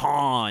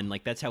 maricon.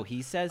 Like, that's how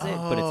he says it.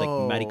 But it's like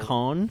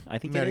maricon, I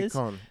think it is.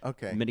 Maricon.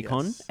 Okay.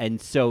 Maricon. Yes. And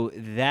so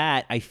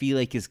that, I feel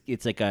like,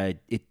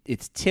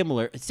 it's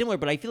similar,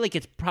 but I feel like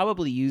it's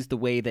probably used the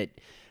way that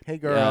Hey,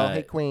 girl.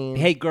 Hey, queen.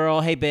 Hey girl,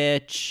 hey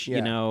bitch, Yeah.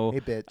 Hey,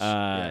 bitch.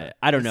 Yeah.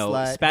 I don't Hey, know.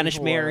 slut. Hey, Spanish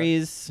whore.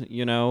 Marys,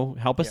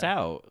 help us Yeah.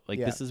 out. Like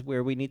Yeah. this is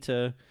where we need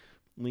to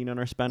lean on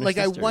our Spanish Like,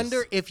 sisters. I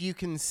wonder if you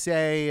can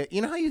say,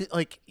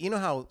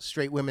 how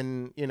straight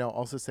women,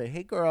 also say,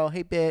 hey, girl,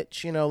 hey,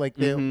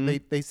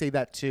 bitch, they say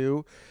that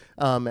too.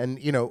 And,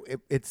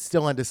 it's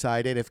still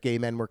undecided if gay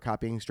men were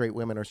copying straight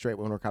women or straight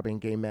women were copying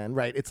gay men,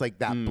 right? It's like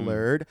that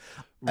blurred.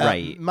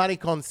 Right.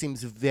 Maricon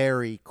seems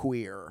very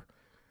queer,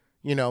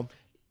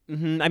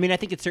 I mean, I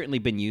think it's certainly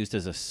been used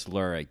as a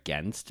slur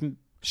against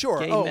Sure.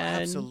 gay Oh,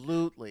 men.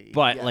 absolutely.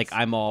 But Yes. like,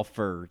 I'm all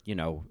for,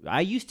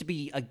 I used to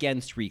be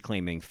against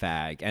reclaiming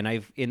fag, and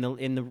I've in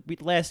the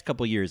last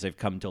couple of years I've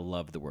come to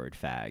love the word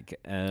fag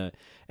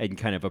and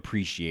kind of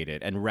appreciate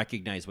it and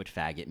recognize what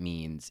faggot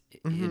means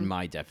in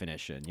my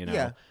definition.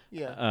 Yeah.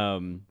 Yeah.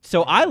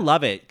 So I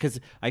love it because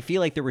I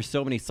feel like there were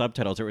so many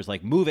subtitles. It was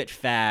like, "Move it,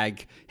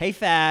 fag! Hey,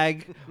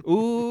 fag!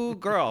 Ooh,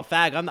 girl,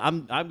 fag!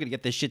 I'm gonna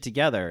get this shit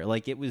together."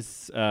 Like it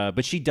was,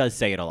 but she does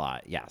say it a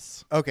lot.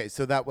 Yes. Okay,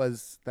 so that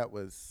was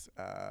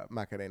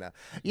Macarena.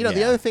 The Yeah.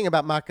 other thing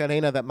about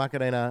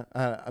Macarena,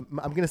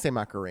 I'm gonna say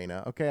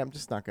Macarena. Okay, I'm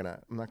not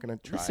gonna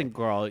try. Listen,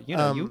 girl,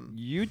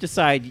 you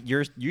decide.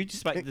 You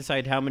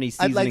decide how many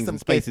I'd like seasonings some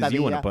and spices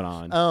you want to quesadilla. put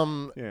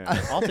on.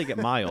 Yeah. I'll take it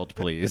mild,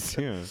 please.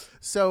 Yeah.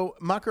 So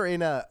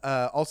Macarena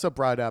also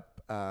brought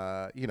up,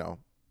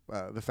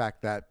 the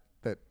fact that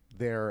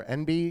they're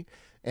NB,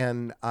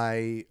 and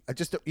I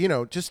just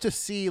to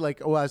see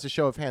as a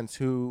show of hands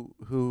who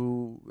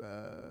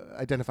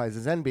identifies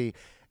as NB,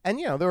 and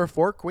there were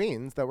 4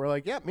 queens that were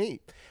like, yeah,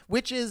 me,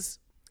 which is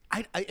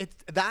it's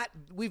that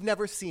we've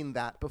never seen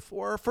that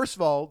before. First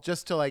of all,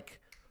 just to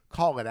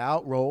call it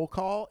out, roll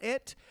call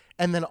it.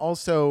 And then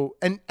also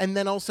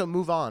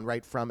move on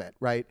right from it,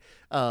 right?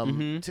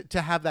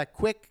 To have that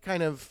quick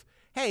kind of,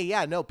 hey,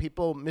 yeah, no,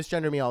 people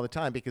misgender me all the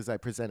time because I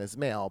present as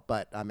male,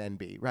 but I'm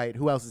NB, right?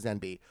 Who else is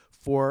NB?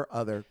 4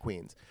 other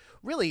queens.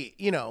 Really,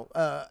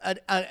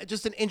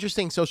 just an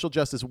interesting social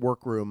justice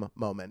workroom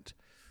moment.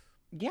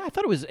 Yeah, I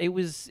thought it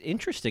was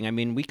interesting. I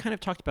mean, we kind of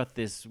talked about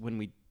this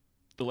when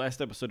the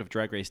last episode of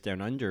Drag Race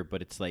Down Under,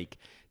 but it's like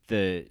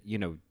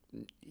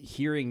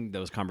hearing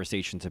those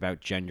conversations about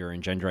gender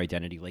and gender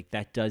identity, like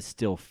that does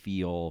still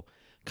feel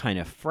kind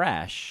of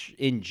fresh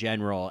in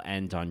general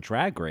and on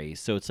Drag Race.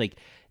 So it's like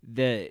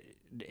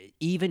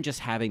even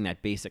just having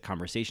that basic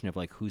conversation of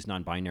like who's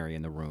non-binary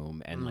in the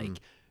room and like,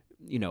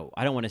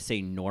 I don't want to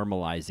say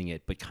normalizing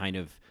it, but kind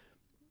of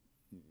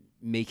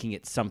making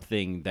it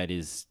something that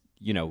is,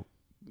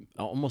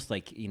 almost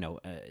like, I don't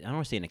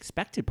want to say an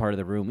expected part of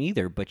the room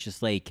either, but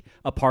just like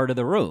a part of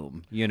the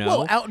room,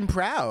 Well, out and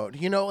proud,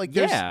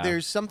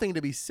 there's something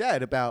to be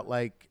said about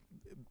like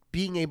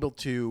being able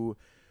to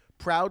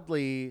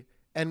proudly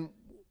and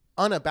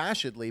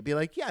unabashedly be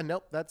like, yeah,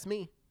 nope, that's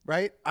me,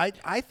 right?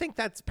 I think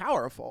that's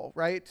powerful,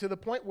 right? To the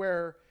point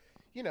where,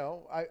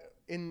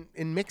 in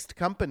mixed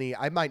company,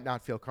 I might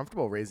not feel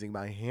comfortable raising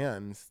my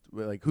hands,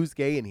 like, who's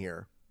gay in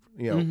here?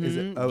 Is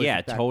it? Oh, yeah,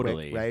 is it that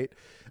totally. quick, right?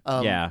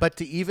 Yeah. But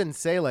to even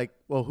say like,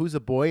 well, who's a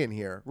boy in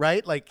here,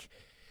 right? Like,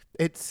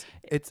 it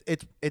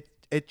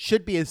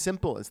should be as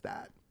simple as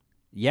that.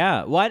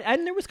 Yeah. Well,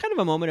 and there was kind of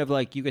a moment of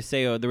like, you could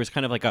say, there was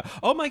kind of like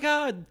oh my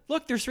God,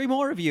 look, there's 3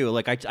 more of you.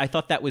 Like, I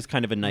thought that was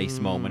kind of a nice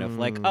moment of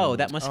like, oh,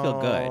 that must feel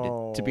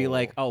good to be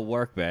like, oh,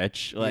 work,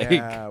 bitch. Like,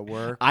 Yeah,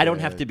 work, I don't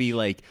have to bitch. be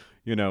like,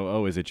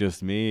 oh, is it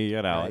just me?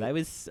 Right. That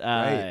was,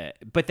 Right.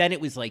 but then it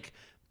was like,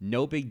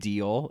 no big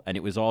deal. And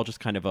it was all just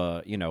kind of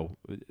a,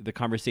 the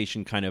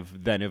conversation kind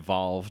of then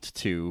evolved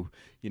to,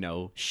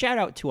 shout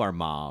out to our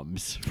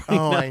moms.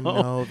 Oh, I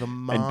know, the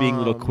moms. And being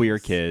little queer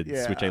kids,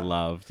 which I Yeah.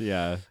 loved.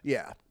 Yeah.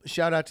 Yeah.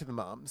 Shout out to the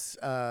moms.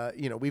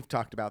 We've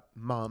talked about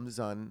moms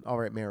on All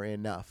Right, Mary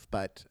enough,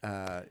 but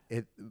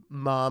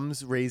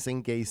moms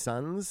raising gay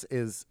sons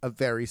is a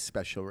very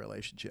special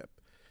relationship.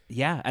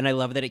 Yeah, and I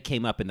love that it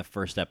came up in the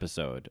first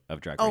episode of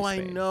Drag Race Oh, I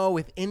Spain. know.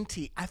 With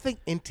Inti. I think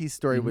Inti's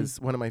story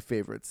was one of my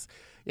favorites.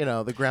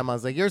 The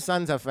grandma's like, your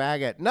son's a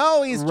faggot.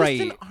 No, he's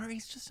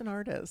just an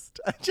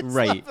artist. I just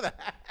Right. love that.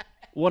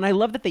 Well, and I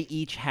love that they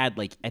each had,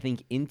 like, I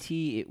think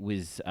Inti, it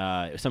was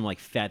something like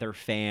Feather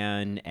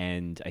Fan,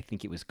 and I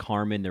think it was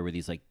Carmen. There were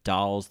these, like,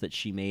 dolls that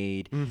she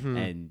made,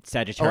 and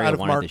Sagittaria out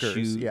of wanted markers,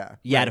 the shoe.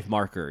 yeah. Out of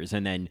markers.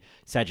 And then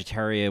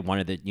Sagittaria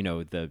wanted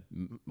the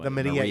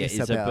Maria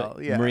Isabel,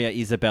 yeah. Maria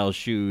Isabel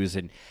shoes.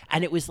 And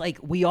it was like,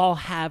 we all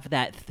have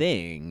that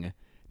thing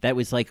that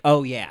was like,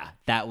 oh yeah,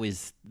 that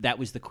was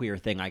the queer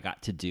thing I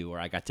got to do, or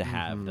I got to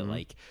have, that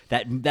like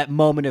that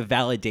moment of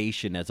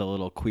validation as a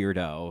little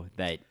queerdo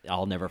that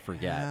I'll never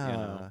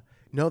forget.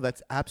 No,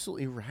 that's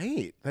absolutely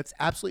right. That's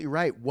absolutely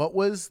right. What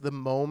was the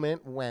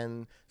moment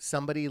when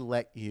somebody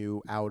let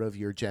you out of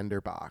your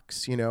gender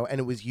box, and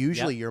it was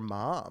usually your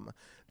mom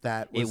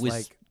that was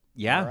like,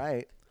 all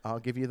right, I'll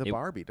give you the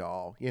Barbie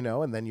doll,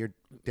 and then your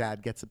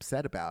dad gets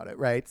upset about it,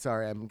 right?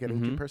 Sorry, I'm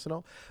getting too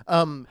personal.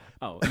 Oh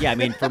yeah, I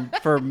mean,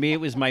 for me, it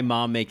was my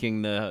mom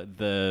making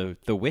the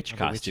witch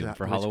costume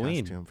for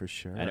Halloween, costume, for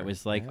sure. and it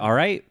was like, all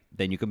right,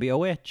 then you can be a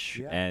witch,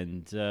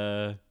 and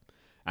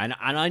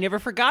I never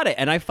forgot it,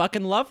 and I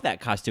fucking love that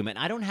costume, and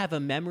I don't have a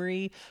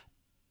memory,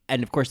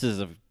 and of course, this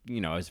is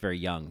I was very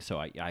young, so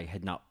I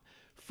had not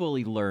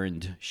fully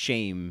learned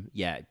shame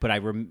yet, but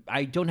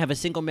I don't have a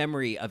single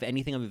memory of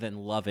anything other than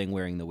loving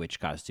wearing the witch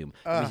costume.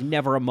 There was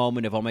never a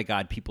moment of, oh my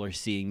God, people are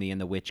seeing me in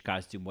the witch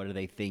costume. What are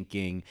they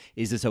thinking?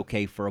 Is this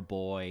okay for a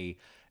boy?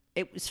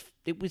 It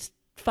was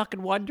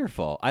fucking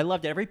wonderful. I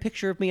loved every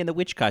picture of me in the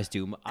witch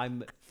costume.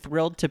 I'm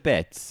thrilled to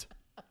bits.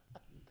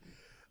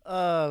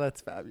 Oh,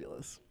 that's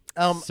fabulous.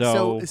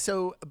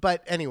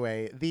 But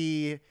anyway,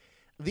 the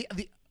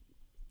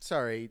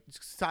sorry,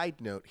 side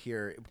note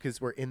here, because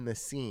we're in the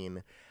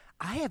scene.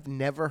 I have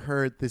never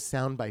heard this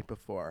soundbite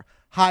before.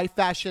 High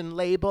fashion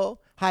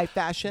label, high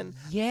fashion.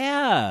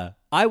 Yeah.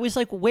 I was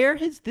like, where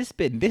has this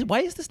been? Why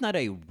is this not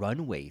a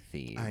runway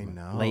theme? I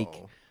know. Like,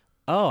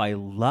 oh, I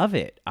love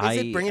it. Is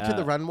it Bring It to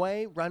the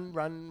Runway?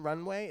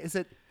 Runway? Is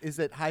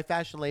it high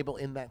fashion label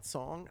in that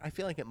song? I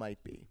feel like it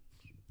might be.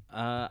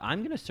 I'm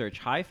going to search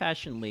high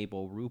fashion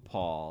label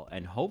RuPaul,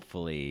 and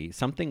hopefully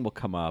something will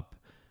come up.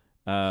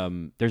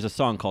 There's a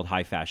song called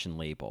High Fashion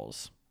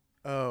Labels.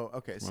 Oh,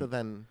 okay. So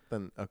then,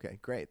 okay,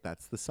 great.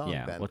 That's the song.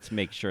 Yeah, then. let's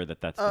make sure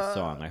that that's the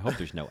song. I hope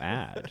there's no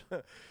ad.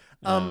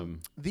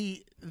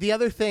 The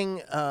other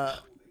thing. Damn.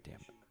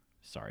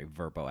 Sorry,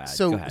 Verbo ad. Go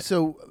So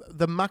ahead.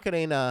 the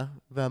Macarena.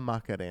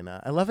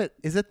 I love it.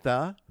 Is it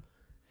the?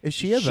 Is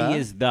she a She the?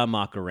 is the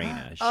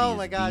Macarena. She Oh is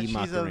my God, the she's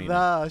Macarena.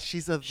 a the.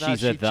 She's a the. She's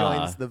she a the.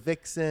 joins the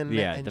Vixen.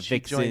 Yeah, and the she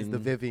joins Vixen the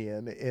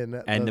Vivian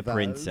in and the Thes.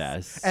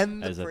 princess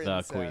and the as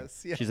princess. a the queen.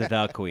 Yes. She's a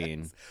the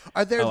queen.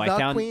 Are there I the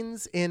found-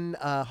 queens in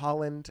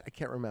Holland? I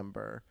can't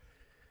remember.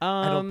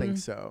 I don't think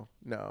so.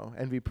 No,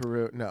 Envy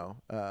Peru. No.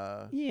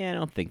 Yeah, I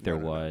don't think there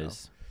no.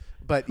 was.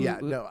 But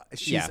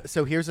she's yeah.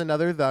 So here's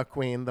another the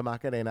queen, the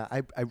Macarena.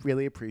 I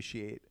really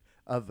appreciate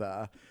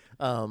the,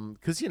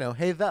 because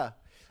hey the.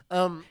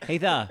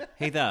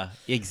 Hey the.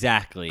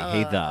 Exactly.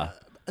 Hey the.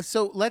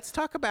 So let's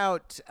talk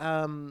about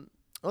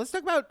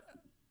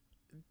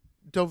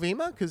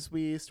Dovima, because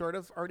we sort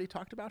of already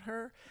talked about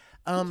her.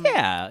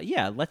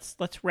 Yeah. Let's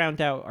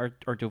round out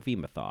our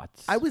Dovima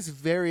thoughts. I was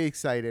very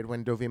excited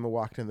when Dovima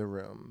walked in the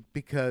room,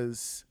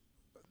 because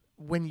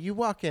when you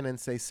walk in and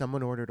say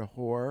someone ordered a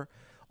whore,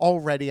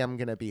 already I'm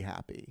gonna be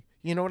happy.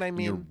 You know what I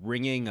mean? You're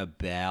ringing a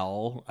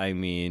bell. I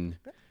mean,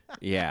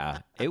 yeah.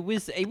 It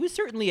was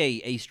certainly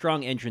a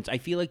strong entrance. I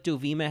feel like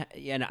Dovima,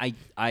 and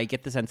I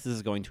get the sense this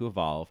is going to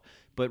evolve.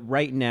 But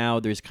right now,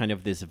 there's kind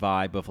of this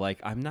vibe of like,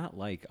 I'm not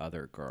like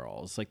other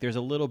girls. Like, there's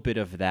a little bit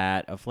of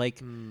that, of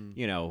like,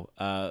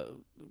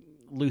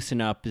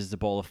 loosen up is a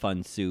bowl of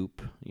fun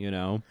soup,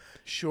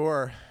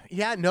 Sure.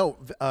 Yeah, no.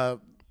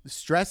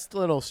 Stressed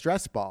little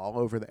stress ball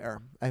over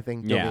there, I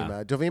think, Dovima.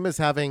 Yeah. Dovima's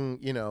having,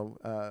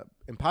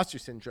 imposter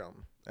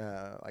syndrome.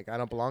 Like, I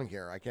don't belong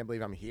here. I can't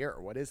believe I'm here.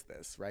 What is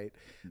this, right?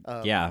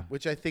 Yeah.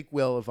 Which I think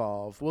will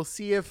evolve. We'll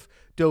see if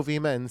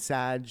Dovima and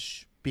Sag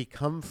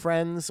become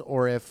friends,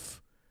 or if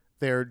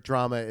their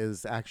drama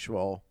is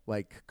actual,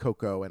 like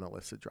Coco and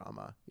Alyssa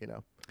drama,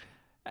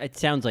 It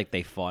sounds like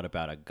they fought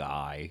about a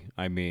guy.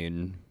 I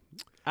mean,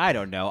 I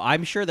don't know.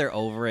 I'm sure they're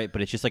over it,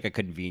 but it's just like a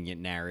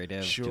convenient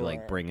narrative to like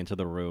Sure. bring into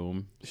the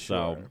room.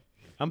 Sure. So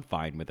I'm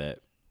fine with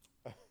it.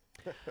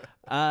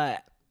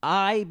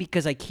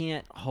 Because I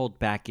can't hold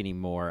back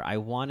anymore, I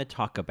want to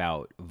talk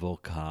about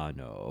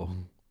Volcano.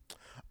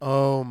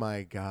 Oh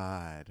my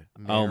God.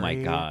 Oh my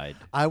Mary, God.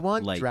 I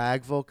want Like-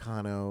 drag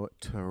Volcano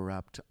to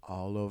erupt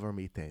all over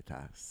mi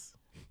tetas.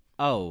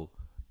 Oh,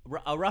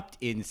 erupt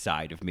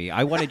inside of me.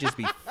 I want to just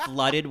be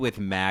flooded with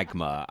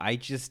magma. I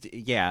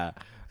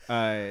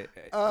I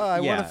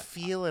want yeah. to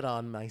feel it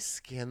on my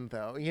skin,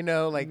 though. You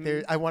know, like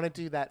I want to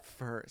do that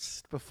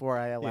first before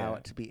I allow Yeah.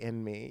 it to be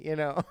in me. You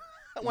know,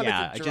 I want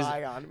Yeah, it to I just-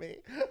 dry on me.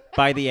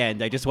 By the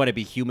end, I just want to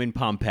be human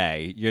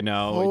Pompeii. You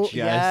know, Oh,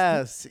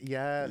 just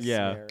yes,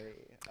 Yeah. Mary.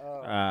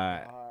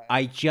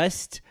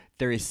 Oh,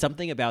 there is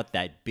something about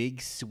that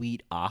big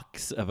sweet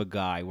ox of a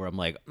guy where I'm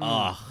like,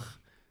 ugh,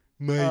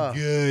 my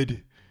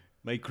god,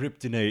 my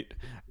kryptonite.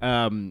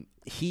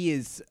 He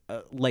is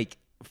like,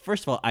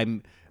 first of all,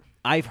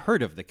 I've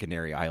heard of the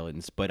Canary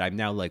Islands, but I'm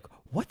now like,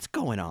 what's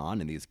going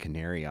on in these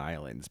Canary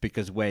Islands?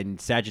 Because when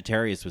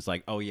Sagittarius was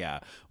like, oh yeah,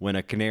 when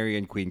a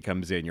Canarian queen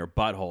comes in, your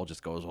butthole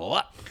just goes,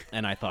 what?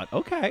 And I thought,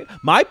 okay.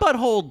 My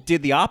butthole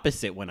did the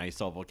opposite when I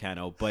saw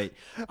Volcano, but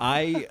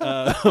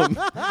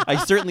I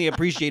certainly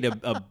appreciate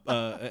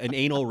an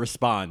anal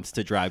response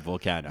to Drag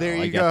Volcano. There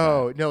I you get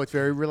go. No, it's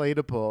very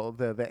relatable.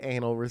 The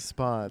anal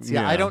response.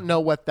 Yeah, I Yeah. don't know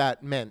what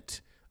that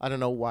meant. I don't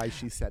know why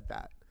she said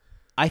that.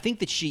 I think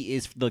that she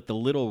is like the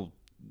little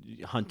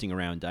hunting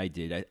around I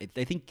did.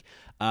 I think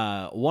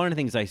one of the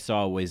things I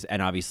saw was,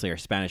 and obviously our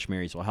Spanish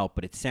Marys will help,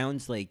 but it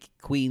sounds like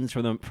queens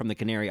from the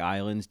Canary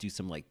Islands do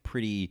some like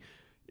pretty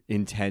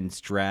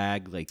intense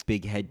drag, like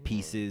big head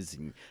pieces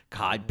and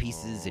cod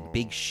pieces and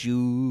big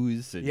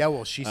shoes. And, Yeah,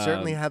 well, she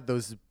certainly had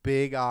those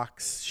big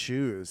ox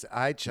shoes.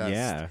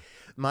 Yeah.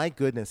 My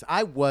goodness,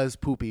 I was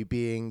poopy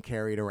being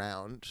carried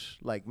around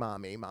like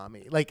mommy.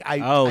 Like I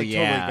Oh, totally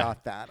yeah.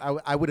 got that.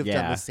 I would have done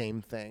Yeah. the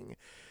same thing.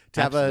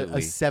 To have a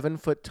Absolutely. 7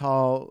 foot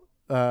tall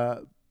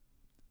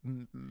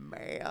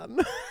man.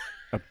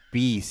 a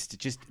beast.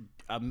 Just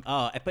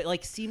but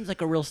like seems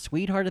like a real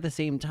sweetheart at the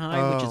same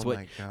time, which Oh is what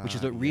my which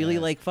is God, what really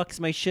yes. like fucks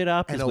my shit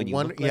up is when you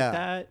look like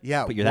that.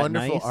 Yeah, but you're that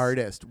wonderful nice.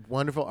 artist.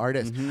 Wonderful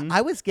artist.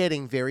 I was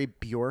getting very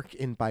Bjork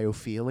in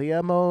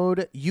biophilia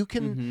mode. You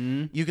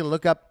can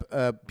look up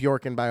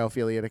Bjork in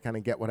biophilia to kind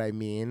of get what I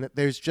mean.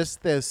 There's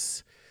just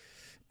this,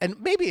 and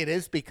maybe it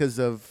is because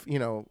of,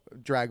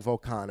 Drag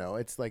Volcano.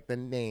 It's like the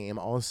name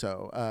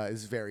also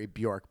is very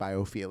Bjork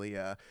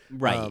biophilia.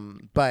 Right.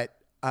 But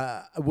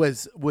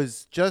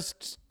was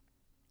just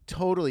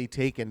totally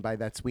taken by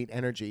that sweet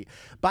energy.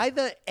 By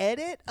the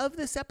edit of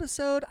this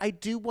episode, I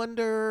do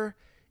wonder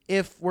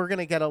if we're going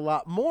to get a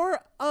lot more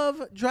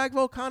of Drag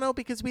Volcano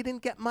because we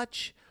didn't get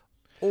much,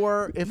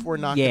 or if we're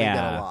not going to get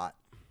Yeah. a lot.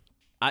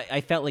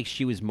 I felt like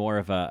she was more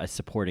of a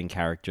supporting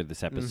character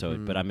this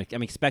episode, but I'm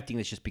expecting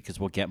this just because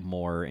we'll get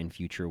more in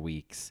future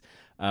weeks.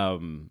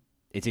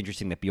 It's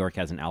interesting that Bjork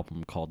has an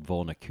album called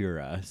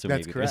Volnacura, so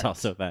That's maybe correct. there's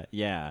also that.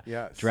 Yeah,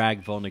 Yes.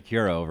 drag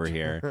Volnacura over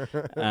here.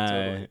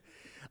 Totally.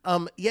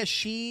 In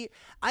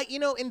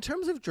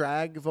terms of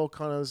Drag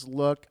Volcano's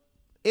look,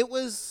 it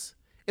was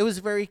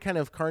very kind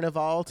of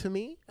carnival to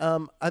me. I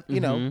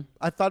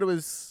thought it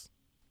was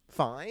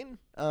fine.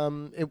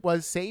 It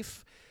was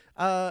safe.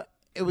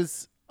 It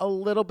was a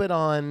little bit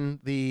on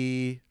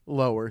the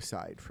lower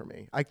side for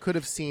me. I could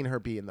have seen her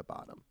be in the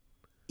bottom.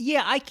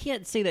 Yeah, I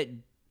can't say that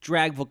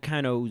Drag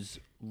Volcano's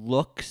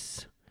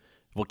looks.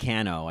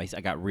 Volcano, I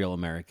got real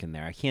American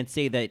there. I can't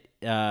say that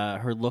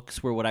her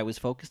looks were what I was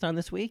focused on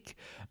this week.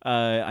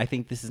 I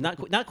think this is not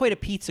quite a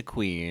pizza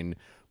queen,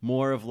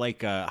 more of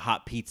like a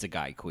hot pizza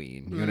guy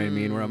queen. You know what I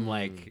mean? Where I'm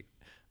like,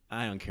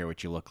 I don't care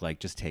what you look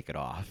like, just take it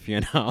off. You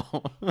know?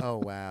 Oh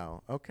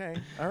wow. Okay.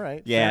 All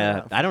right. Fair Yeah,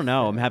 enough. I don't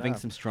know. I'm Fair having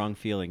enough. some strong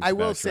feelings. I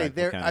will about say Drag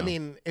there. I Volcano.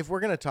 mean, if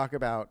we're gonna talk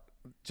about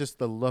just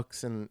the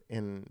looks in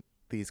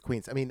these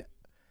queens, I mean,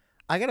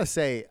 I gotta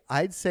say,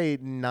 I'd say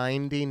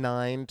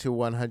 99 to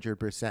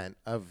 100%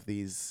 of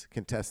these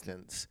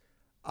contestants,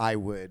 I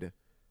would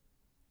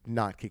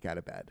not kick out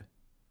of bed.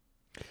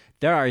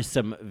 there are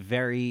some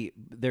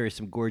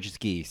gorgeous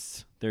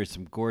geese. There are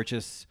some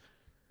gorgeous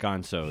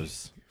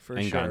gonzos For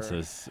and sure.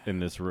 gonzas in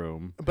this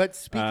room. But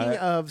speaking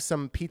of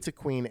some pizza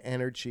queen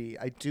energy,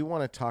 I do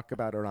want to talk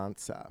about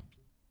Aranza.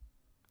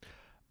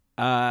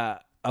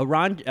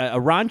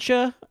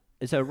 Arancha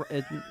is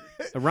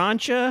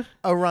Arancha.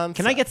 Aranza.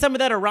 Can I get some of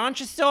that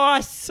Arancha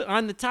sauce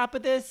on the top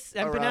of this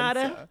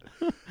empanada?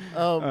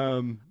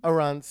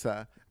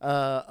 Aranza.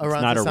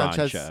 Aranza not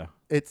Sanchez. Arancha.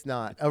 It's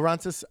not.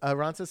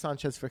 Aranza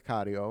Sanchez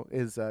Vicario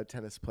is a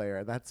tennis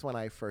player. That's when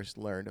I first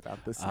learned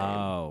about this name.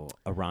 Oh,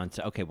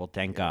 Arancha. Okay, well,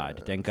 thank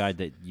God. Thank God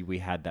that we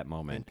had that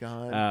moment. Thank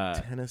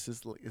God tennis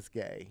is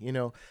gay.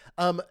 No,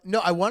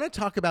 I want to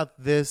talk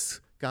about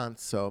this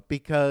Gonzo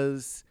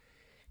because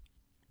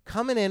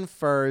coming in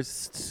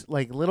first,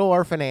 like little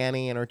orphan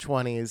Annie in her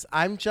 20s,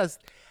 I'm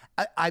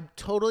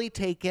totally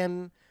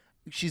taken.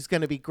 She's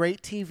going to be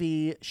great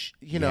TV.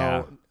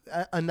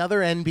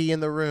 Another NB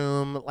in the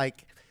room,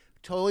 like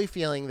totally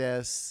feeling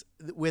this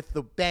with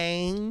the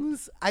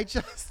bangs. I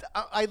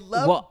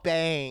love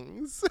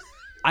bangs.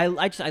 I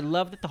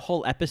love that the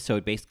whole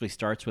episode basically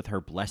starts with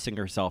her blessing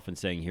herself and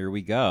saying, "Here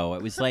we go."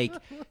 It was like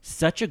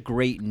such a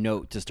great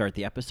note to start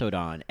the episode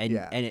on,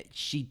 and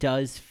she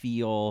does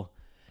feel,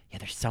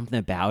 there's something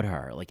about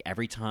her. Like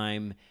every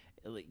time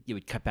you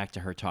would cut back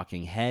to her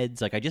talking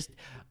heads. Like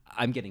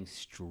I'm getting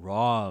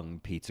strong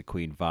Pizza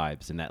Queen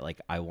vibes, and that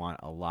like I want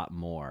a lot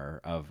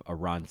more of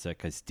Aranza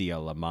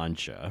Castilla-La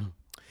Mancha.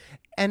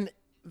 And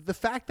the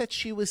fact that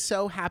she was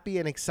so happy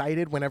and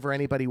excited whenever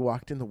anybody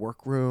walked in the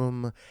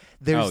workroom,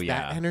 there's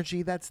that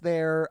energy that's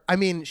there. I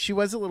mean, she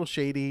was a little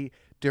shady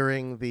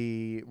during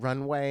the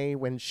runway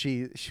when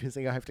she was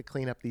like, I have to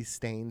clean up these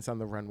stains on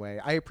the runway.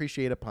 I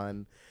appreciate a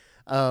pun.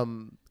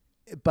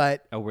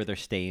 But were there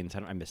stains?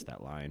 I missed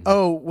that line.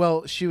 Oh,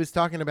 well, she was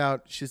talking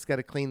about she's got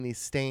to clean these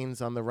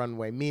stains on the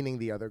runway, meaning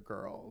the other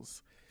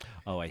girls.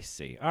 Oh, I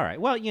see. All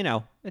right. Well,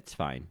 it's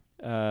fine.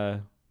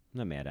 I'm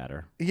not mad at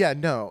her. Yeah,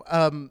 no.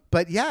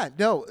 But yeah,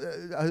 no,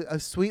 a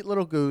sweet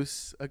little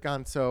goose, a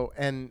Gonzo,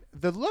 and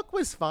the look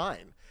was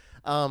fine.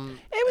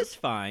 It was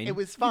fine. It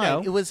was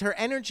fine. It was her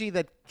energy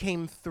that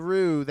came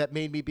through that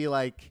made me be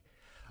like,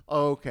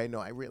 oh, okay, no,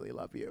 I really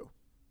love you.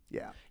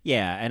 Yeah.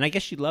 Yeah, and I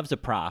guess she loves a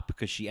prop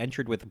because she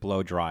entered with a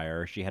blow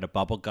dryer. She had a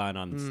bubble gun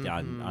on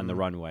the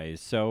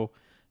runways. So,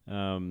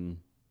 that's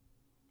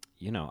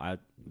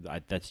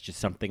just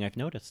something I've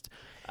noticed.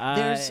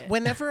 There's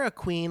whenever a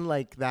queen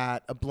like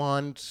that, a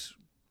blonde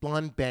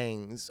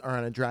bangs are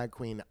on a drag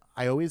queen,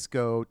 I always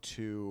go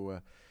to,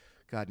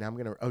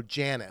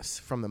 Janice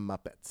from the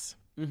Muppets.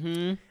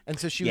 Mm-hmm. And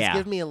so she was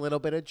giving me a little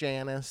bit of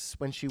Janice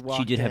when she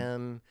walked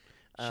in.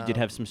 She did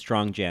have some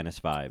strong Janice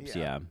vibes,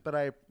 yeah. But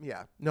I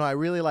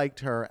really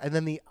liked her. And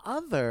then the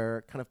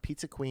other kind of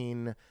Pizza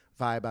Queen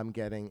vibe I'm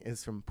getting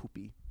is from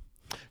Poopy.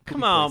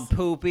 Come on,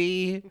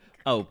 Poopy.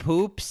 Oh,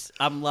 Poops.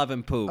 I'm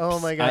loving Poops. Oh,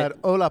 my God.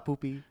 Hola,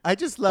 Poopy. I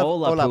just love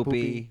Hola,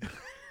 Poopy.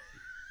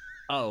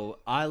 Oh,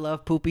 I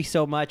love Poopy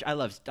so much. I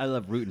love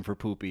rooting for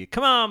Poopy.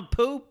 Come on,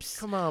 Poops.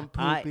 Come on,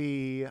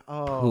 Poopy.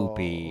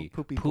 Poopy.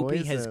 Poopy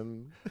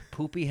poison.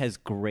 Poopy has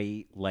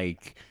great,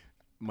 like,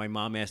 my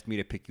mom asked me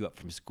to pick you up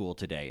from school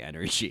today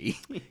energy.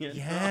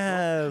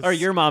 Yes. Or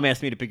your mom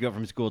asked me to pick you up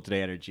from school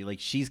today energy. Like,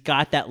 she's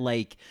got that,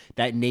 like,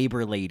 that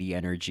neighbor lady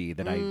energy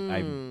that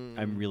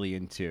I'm really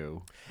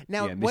into.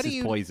 Now,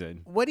 Mrs.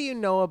 Poison. What do you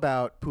know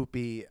about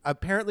Poopy?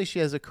 Apparently she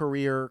has a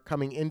career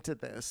coming into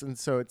this, and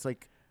so it's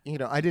like,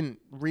 I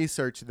didn't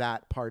research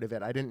that part of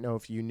it. I didn't know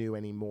if you knew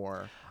any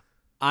more.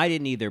 I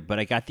didn't either, but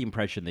I got the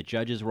impression the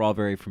judges were all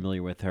very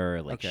familiar with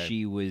her. Like,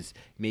 she was,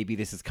 maybe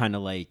this is kind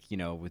of like,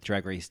 with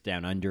Drag Race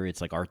Down Under, it's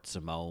like Art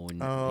Simone,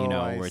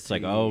 where it's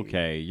like, oh,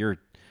 okay, you're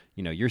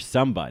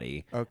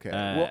somebody. Okay.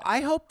 Well, I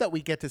hope that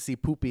we get to see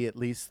Poopy at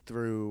least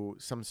through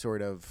some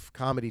sort of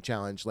comedy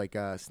challenge, like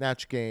a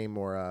Snatch Game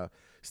or a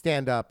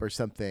stand-up or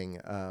something,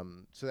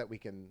 so that we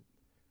can,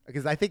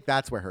 because I think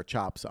that's where her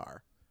chops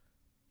are.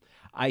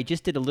 I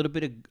just did a little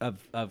bit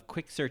of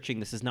quick searching.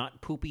 This is not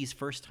Poopy's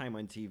first time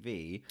on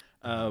TV.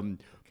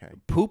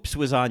 Poops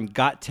was on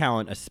Got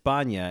Talent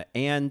España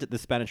and the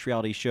Spanish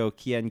reality show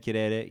Quien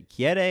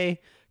Quiere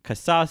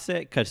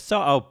Casarse.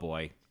 Oh,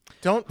 boy.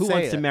 Who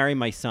Wants to Marry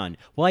My Son?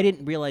 Well, I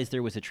didn't realize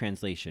there was a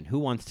translation. Who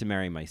Wants to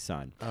Marry My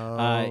Son?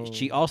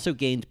 She also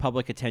gained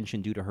public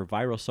attention due to her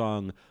viral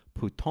song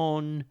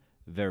Puton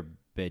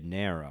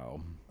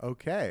Verbenero.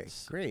 Okay,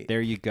 great.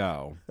 There you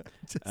go.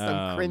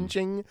 I'm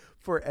cringing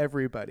for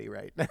everybody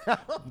right now.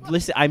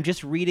 Listen, I'm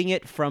just reading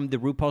it from the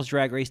RuPaul's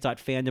Drag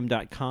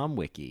Race.fandom.com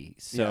wiki.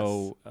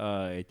 So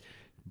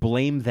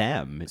blame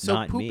them,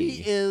 not Poopy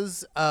me.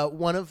 Is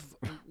one of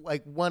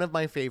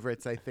my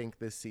favorites, I think,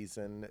 this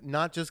season.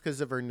 Not just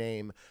because of her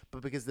name,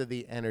 but because of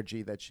the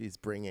energy that she's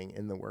bringing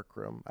in the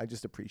workroom. I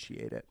just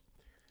appreciate it.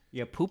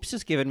 Yeah, Poops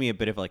has given me a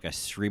bit of like a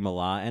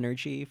Srimala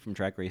energy from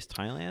Drag Race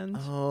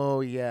Thailand.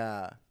 Oh,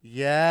 yeah.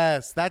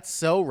 Yes, that's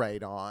so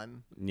right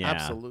on. Yeah.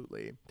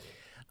 Absolutely.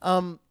 You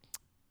want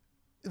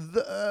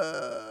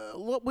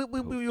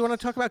to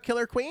talk about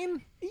Killer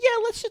Queen? Yeah,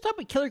 let's just talk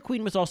about Killer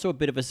Queen was also a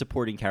bit of a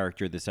supporting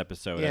character this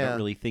episode. Yeah. I don't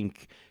really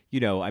think,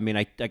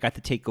 I got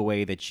the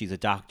takeaway that she's a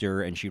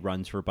doctor and she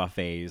runs for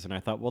buffets. And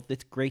I thought, well,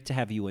 it's great to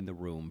have you in the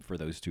room for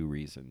those two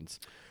reasons.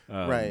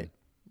 Right.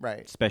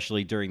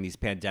 Especially during these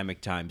pandemic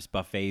times,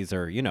 buffets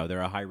are,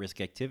 they're a high-risk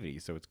activity,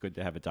 so it's good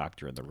to have a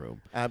doctor in the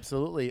room.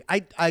 Absolutely.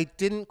 I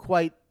didn't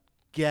quite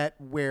get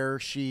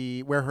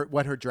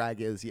what her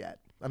drag is yet.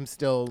 I'm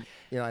still,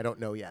 I don't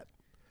know yet.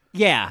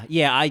 Yeah.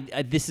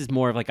 This is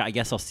more of like, I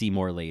guess I'll see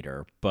more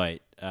later, but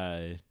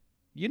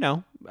she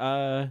was,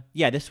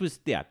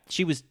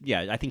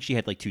 I think she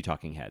had like two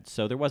talking heads,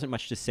 so there wasn't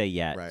much to say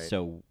yet. Right.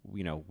 So,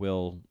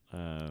 we'll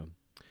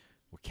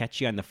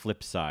catch you on the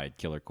flip side,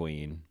 Killer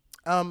Queen.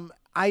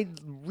 I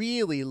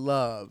really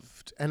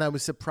loved, and I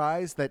was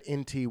surprised that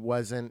Inti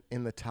wasn't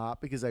in the top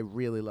because I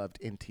really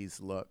loved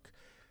Inti's look.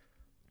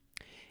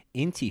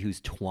 Inti, who's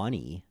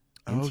 20.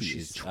 Oh,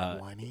 she's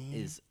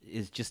 20?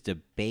 Is just a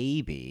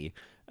baby.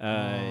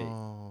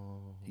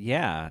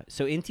 Yeah.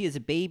 So Inti is a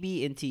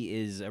baby. Inti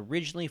is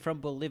originally from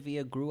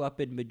Bolivia, grew up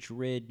in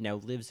Madrid, now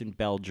lives in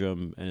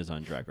Belgium, and is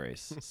on Drag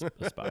Race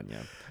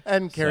España.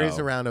 And carries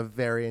around a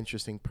very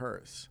interesting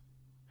purse.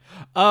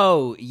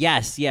 Oh,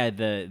 yes. Yeah,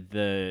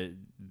 the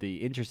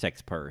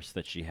intersex purse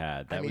that she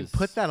had.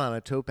 Put that on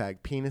a tote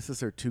bag.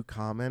 Penises are too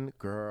common.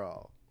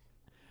 Girl.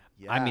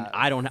 Yes. I mean,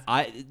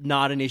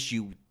 not an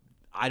issue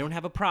I don't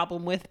have a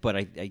problem with, but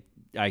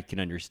I can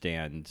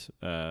understand.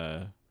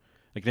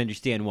 I can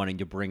understand wanting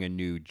to bring a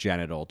new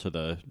genital to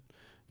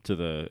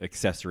the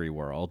accessory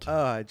world.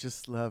 Oh, I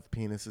just love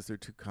penises are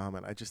too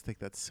common. I just think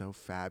that's so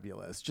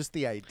fabulous. Just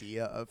the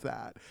idea of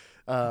that.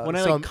 When I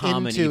so like I'm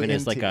common, into even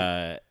as like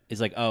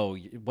inti. oh,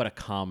 what a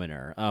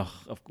commoner. Oh,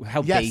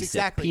 how Yes, basic.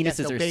 exactly. Yes,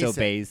 Penises no, are basic. so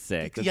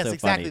basic. That's Yes, so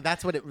exactly. funny.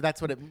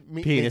 That's what it.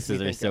 Makes me Penises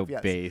are think so of,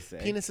 yes. basic.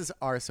 Penises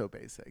are so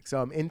basic.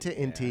 So I'm into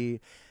inti,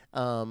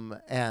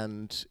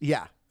 and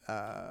yeah,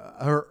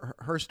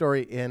 her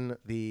story in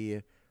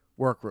the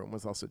workroom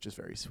was also just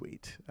very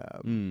sweet.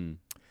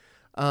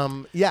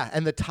 Yeah,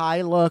 and the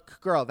tie look,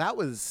 girl, that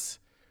was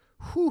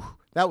cool.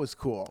 That was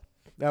cool.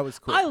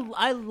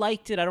 I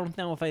liked it. I don't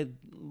know if I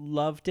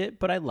loved it,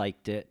 but I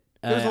liked it.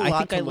 There was a I lot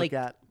think to I look liked.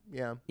 at.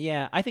 Yeah.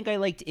 Yeah, I think I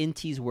liked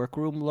Inti's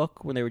workroom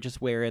look when they were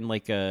just wearing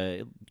like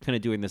a kind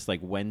of doing this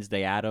like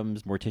Wednesday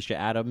Addams, Morticia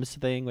Addams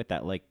thing with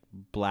that like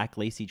black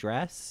lacy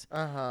dress.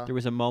 There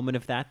was a moment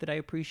of that I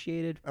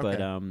appreciated, but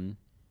Okay.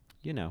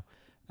 you know,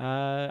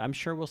 I'm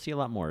sure we'll see a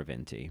lot more of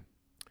Inti.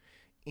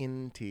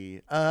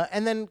 Inti.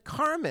 And then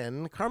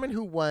Carmen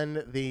who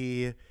won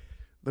the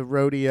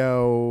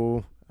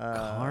rodeo.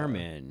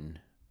 Carmen,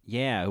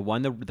 yeah, who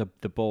won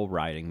the bull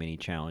riding mini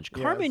challenge.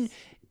 Yes.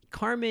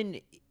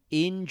 Carmen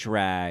in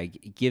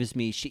drag gives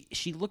me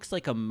she looks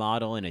like a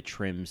model in a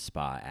trim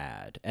spa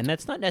ad, and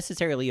that's not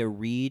necessarily a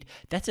read.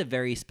 That's a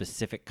very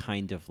specific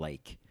kind of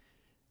like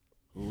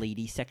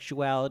lady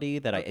sexuality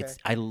that Okay.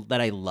 I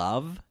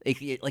love.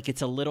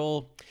 It's a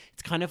little,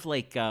 it's kind of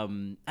like I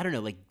don't know,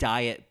 like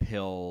diet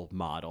pill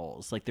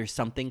models. Like there's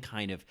something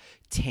kind of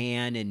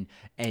tan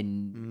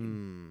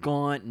and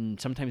gaunt and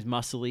sometimes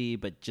muscly,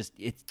 but just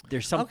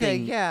there's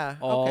something yeah,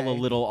 all okay. a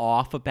little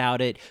off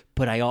about it.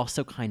 But I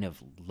also kind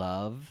of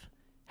love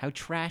how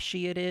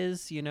trashy it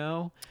is, you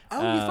know?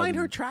 Oh, you find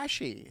her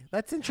trashy.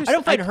 That's I interesting.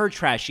 don't find her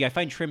trashy. I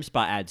find Trim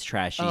Spa ads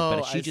trashy, Oh,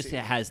 but she I just see.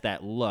 has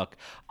that look.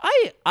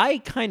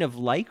 I kind of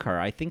like her.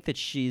 I think that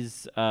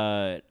she's.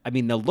 I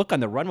mean, the look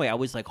on the runway. I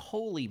was like,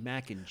 holy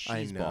mac and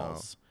cheese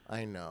balls.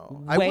 I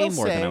know. Way I will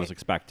more than I say- was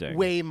expecting.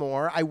 Way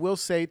more. I will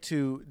say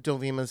to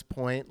Dovima's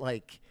point,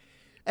 like,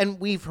 and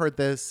we've heard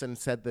this and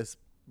said this,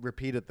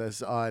 repeated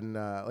this on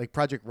like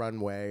Project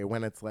Runway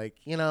when it's like,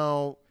 you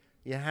know,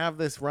 you have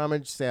this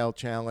rummage sale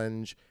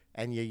challenge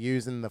and you're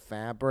using the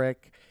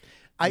fabric.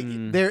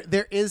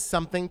 There is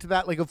something to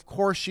that. Like, of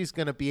course, she's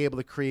going to be able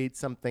to create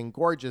something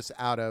gorgeous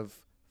out of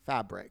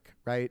fabric,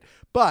 right?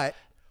 But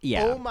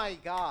Yeah. oh my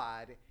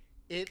God,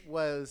 it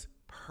was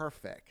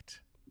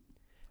perfect,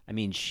 I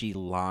mean, she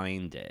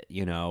lined it.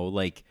 You know,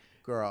 like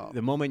girl.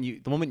 the moment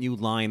you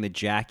line the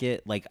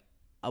jacket, like.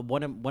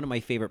 One of my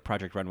favorite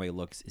Project Runway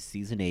looks is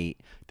season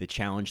 8, the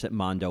challenge that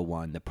Mondo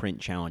won, the print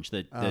challenge,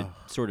 the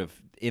sort of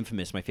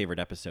infamous, my favorite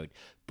episode.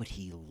 But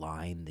he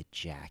lined the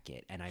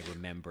jacket, and I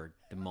remembered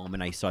the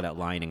moment I saw that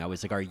lining. I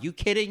was like, "Are you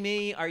kidding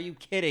me? Are you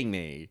kidding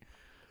me?"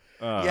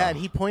 Yeah, and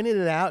he pointed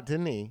it out,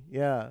 didn't he?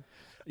 Yeah.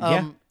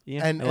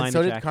 Yeah, And I lined so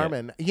the did jacket.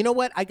 Carmen. You know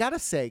what? I got to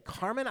say,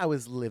 Carmen, I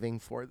was living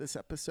for this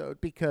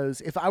episode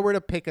because if I were to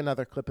pick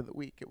another clip of the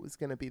week, it was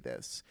going to be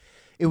this.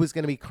 It was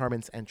going to be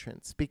Carmen's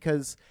entrance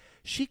because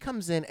she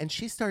comes in and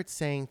she starts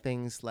saying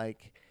things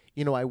like,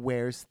 you know, I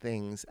wears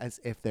things as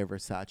if they're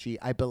Versace.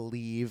 I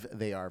believe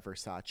they are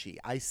Versace.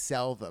 I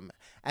sell them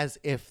as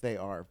if they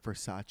are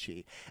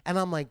Versace. And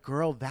I'm like,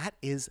 girl, that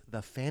is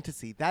the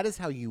fantasy. That is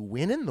how you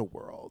win in the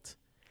world.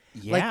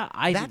 Yeah,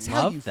 I that's love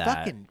how you that.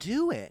 fucking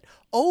do it.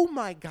 Oh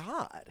my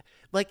God.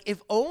 Like, if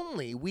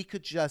only we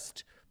could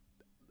just,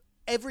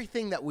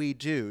 everything that we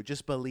do,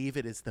 just believe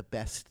it is the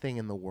best thing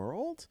in the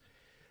world.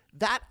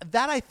 That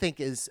I think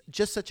is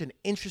just such an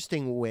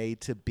interesting way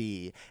to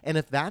be. And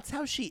if that's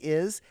how she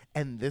is,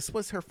 and this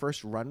was her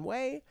first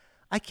runway,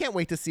 I can't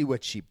wait to see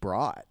what she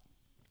brought.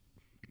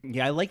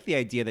 Yeah, I like the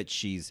idea that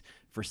she's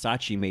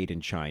Versace made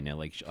in China.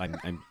 Like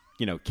I'm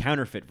you know,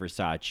 counterfeit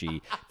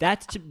Versace.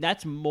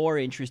 That's more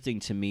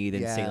interesting to me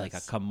than say like a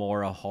Yes.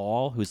 Kimora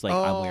Hall, who's like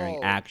I'm wearing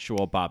Oh.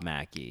 actual Bob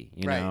Mackie.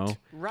 You know,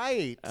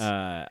 Right.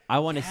 I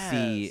want to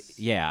see. Yes.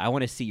 Yeah, I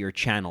want to see your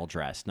Chanel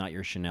dress, not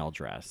your Chanel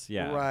dress.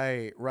 Yeah,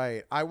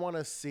 Right. I want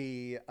to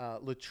see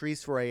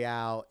Latrice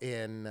Royale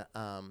in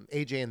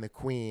AJ and the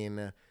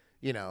Queen,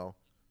 you know,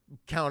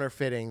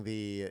 counterfeiting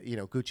the, you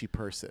know, Gucci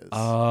purses.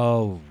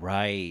 Oh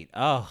right.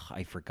 Oh,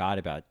 I forgot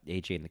about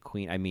AJ and the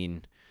Queen. I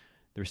mean,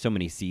 there's so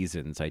many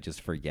seasons, I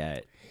just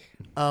forget.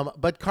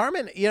 But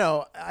Carmen, you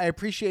know, I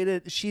appreciate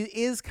it. She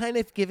is kind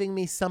of giving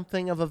me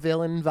something of a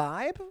villain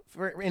vibe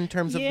in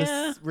terms of Yeah.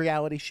 this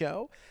reality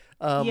show.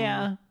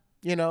 Yeah.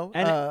 You know,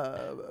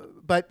 And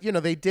but, you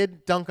know, they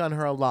did dunk on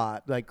her a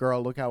lot. Like,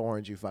 girl, look how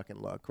orange you fucking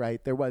look,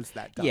 right? There was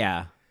that dunk.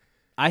 Yeah,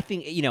 I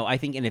think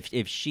and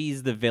if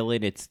she's the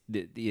villain, it's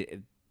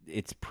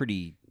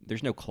pretty.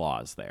 There's no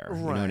claws there. You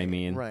know what I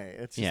mean? Right.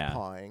 It's just Yeah.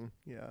 pawing.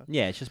 Yeah.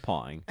 Yeah, it's just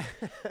pawing.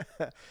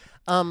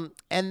 And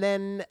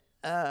then,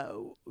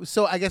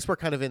 so I guess we're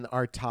kind of in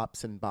our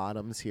tops and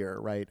bottoms here,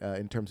 right?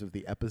 In terms of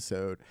the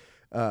episode,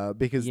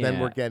 because then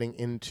Yeah. we're getting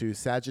into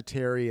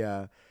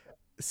Sagittaria.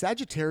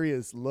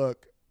 Sagittaria's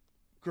look,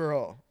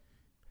 girl.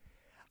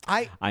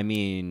 I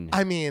mean,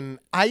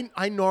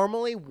 I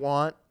normally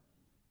want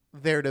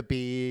there to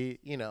be,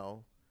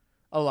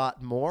 a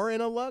lot more in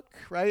a look,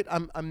 right?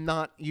 I'm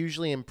not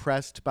usually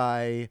impressed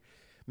by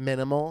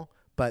minimal,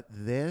 but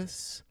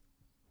this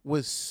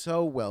was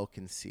so well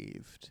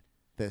conceived.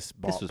 This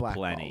this was black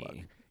plenty. ball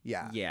look.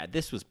 Yeah. Yeah,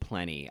 this was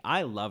plenty.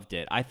 I loved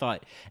it. I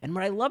thought, and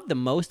what I loved the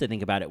most, I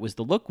think, about it was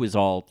the look was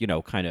all,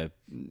 kind of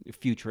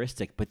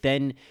futuristic, but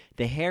then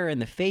the hair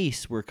and the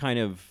face were kind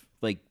of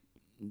like,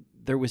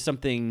 there was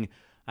something,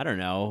 I don't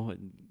know,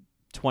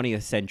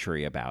 20th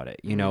century about it,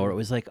 or it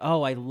was like,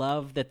 oh, I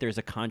love that there's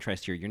a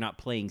contrast here. You're not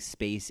playing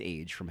space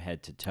age from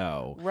head to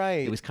toe.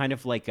 Right. It was kind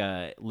of like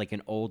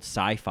an old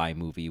sci-fi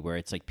movie where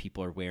it's like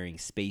people are wearing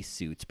space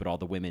suits, but all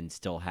the women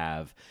still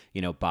have,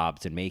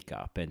 bobs and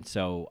makeup. And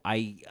so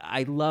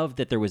I love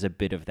that there was a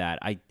bit of that.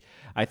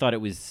 I thought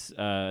it was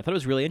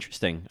really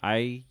interesting.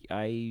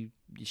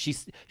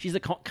 She's the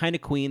kind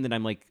of queen that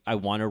I'm like, I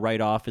want to write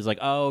off as like,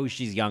 oh,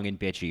 she's young and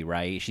bitchy,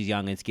 right? She's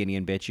young and skinny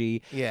and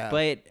bitchy. Yeah.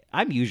 But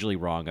I'm usually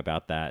wrong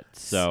about that.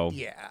 So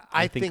yeah,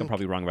 I think I'm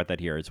probably wrong about that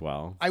here as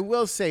well. I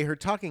will say her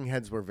talking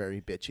heads were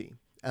very bitchy.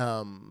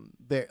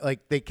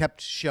 They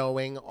kept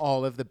showing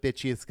all of the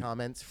bitchiest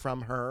comments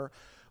from her,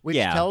 which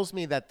tells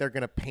me that they're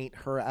gonna paint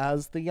her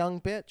as the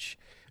young bitch.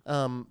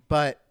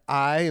 But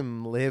I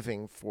am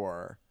living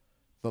for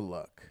the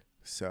look.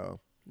 So,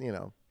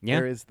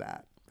 there is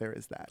that. There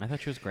is that. I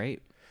thought she was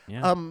great.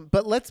 Yeah.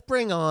 But let's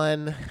bring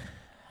on,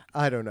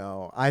 I don't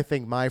know. I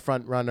think my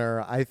front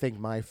runner, I think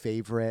my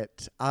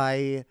favorite.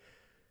 Uga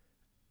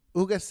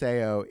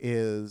Seo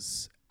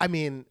is,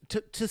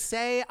 to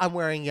say I'm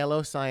wearing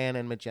yellow, cyan,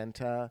 and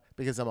magenta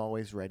because I'm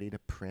always ready to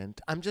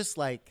print. I'm just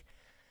like,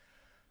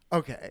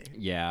 okay.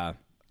 Yeah.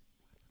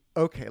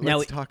 Okay,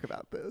 let's talk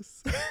about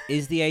this.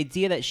 Is the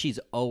idea that she's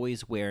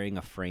always wearing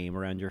a frame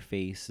around your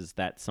face, is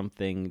that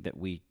something that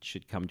we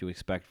should come to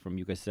expect from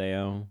Uga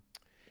Seo?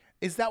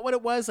 Is that what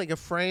it was? Like a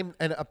frame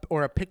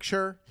or a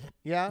picture?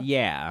 Yeah?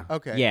 Yeah.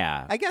 Okay.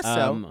 Yeah. I guess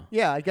so.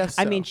 Yeah, I guess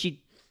so. I mean, she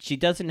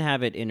doesn't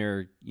have it in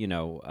her,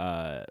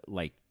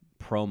 like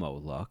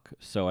promo look.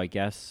 So I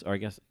guess,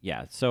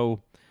 yeah.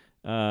 So,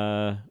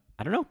 I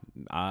don't know.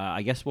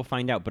 I guess we'll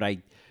find out. But I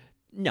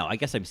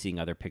guess I'm seeing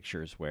other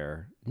pictures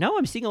where,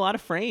 I'm seeing a lot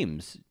of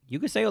frames.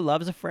 Uga Seo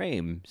loves a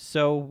frame.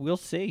 So we'll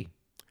see.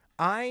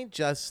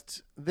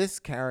 This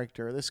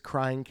character, this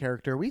crying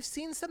character, we've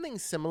seen something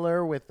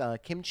similar with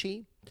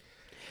Kimchi.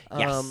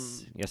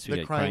 Yes, we the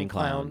did. crying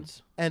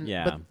clowns.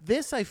 But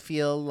this I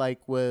feel like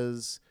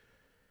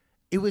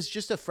it was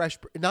just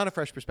not a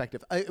fresh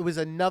perspective. It was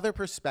another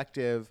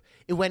perspective.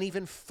 It went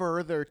even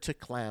further to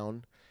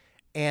clown,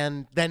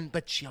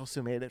 but she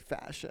also made it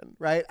fashion,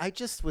 right? I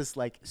just was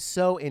like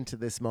so into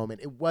this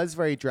moment. It was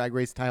very Drag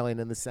Race Thailand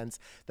in the sense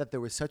that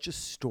there was such a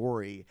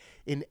story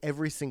in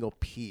every single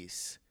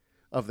piece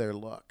of their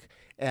look,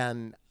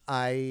 and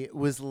I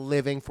was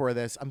living for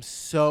this. I'm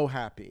so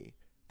happy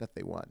that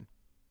they won.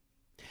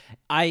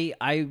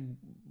 I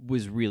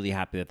was really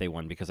happy that they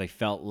won because I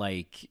felt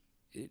like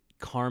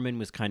Carmen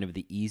was kind of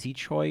the easy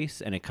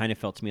choice, and it kind of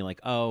felt to me like,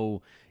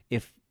 oh,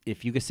 if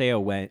Uga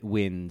Seo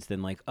wins,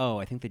 then like, oh,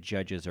 I think the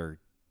judges are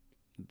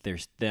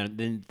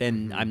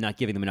then I'm not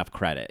giving them enough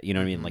credit. You know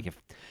what I mean? Like if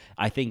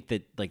I think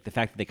that like the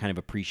fact that they kind of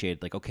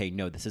appreciated like, okay,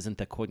 no, this isn't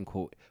the quote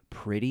unquote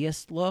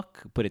prettiest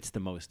look, but it's the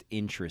most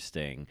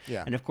interesting.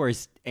 Yeah. And of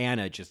course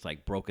Anna just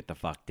like broke it the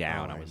fuck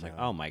down. Oh, I was like,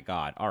 know. oh my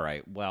God. All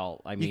right.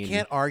 Well, I mean, you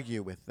can't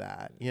argue with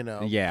that,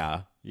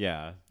 Yeah.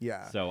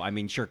 So I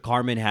mean, sure,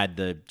 Carmen had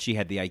the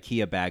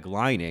IKEA bag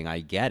lining.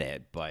 I get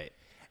it, but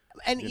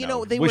and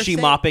they was she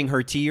mopping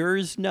her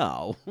tears?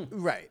 No.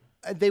 Right.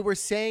 They were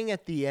saying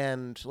at the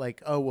end,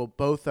 like, oh, well,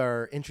 both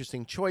are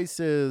interesting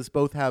choices.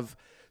 Both have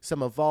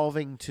some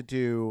evolving to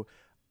do.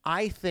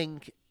 I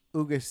think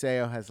Uga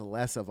Seo has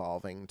less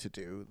evolving to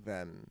do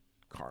than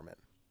Carmen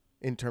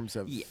in terms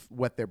of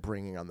what they're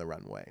bringing on the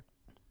runway.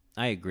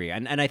 I agree.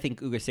 And I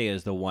think Uga Seo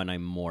is the one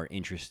I'm more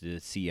interested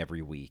to see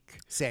every week.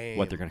 Same.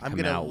 What they're going to come out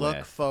with. I'm going to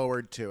look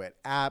forward to it.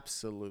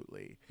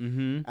 Absolutely.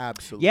 Mm-hmm.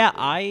 Absolutely. Yeah,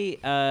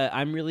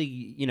 I'm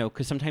really,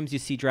 because sometimes you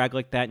see drag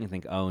like that and you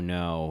think, oh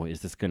no,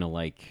 is this going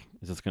to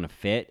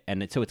fit?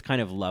 And so it's kind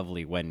of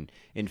lovely when,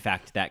 in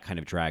fact, that kind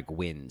of drag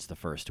wins the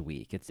first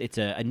week. It's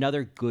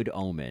another good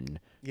omen.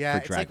 Yeah,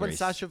 for Drag it's like Race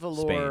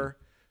when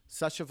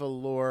Sasha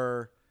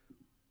Velour.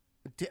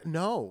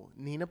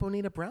 Nina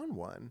Bonita Brown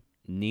won.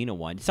 Nina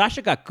won.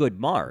 Sasha got good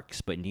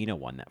marks, but Nina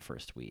won that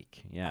first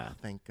week. Yeah. Oh,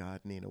 thank God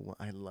Nina won.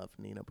 I love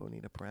Nina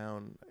Bonita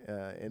Brown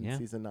in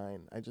season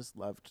 9. I just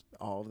loved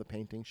all of the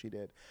painting she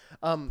did.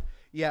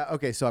 Yeah,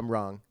 okay, so I'm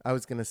wrong. I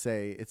was going to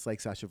say it's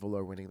like Sasha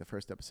Velour winning the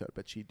first episode,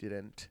 but she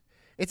didn't.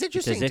 It's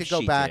interesting to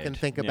go back and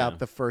think about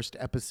the first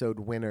episode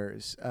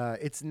winners.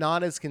 It's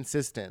not as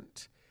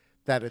consistent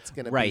that it's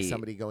going to be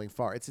somebody going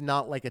far. It's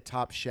not like a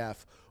Top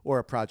Chef or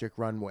a Project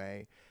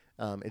Runway.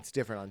 It's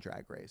different on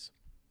Drag Race.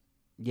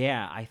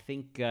 Yeah, I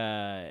think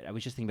I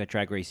was just thinking about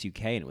Drag Race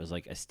UK, and it was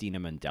like Estina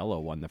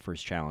Mandela won the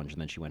first challenge, and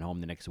then she went home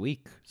the next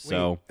week.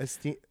 So,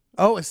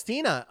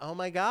 Estina! Oh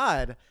my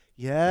God!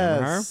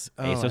 Yes,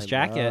 ASOS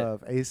jacket.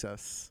 Love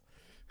ASOS.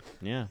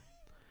 Yeah.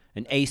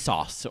 an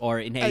ASOS or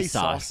an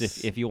ASOS,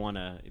 ASOS. if you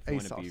wanna be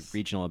ASOS.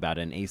 regional about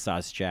it, an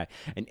ASOS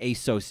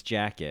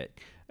jacket.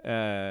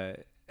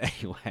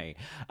 Anyway,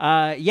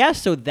 yeah.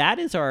 So that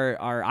is our.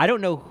 I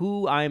don't know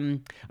who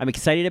I'm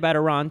excited about.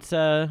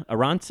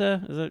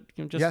 Aranza, is it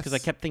just because I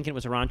Yes. kept thinking it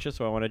was Arancha,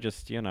 so I want to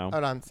just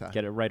Aranza.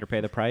 get it right or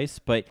pay the price.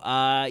 But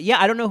yeah,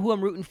 I don't know who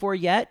I'm rooting for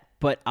yet,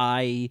 but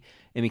I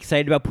am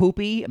excited about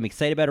Poopy. I'm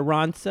excited about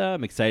Aranza.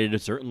 I'm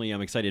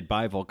excited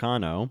by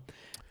Volcano,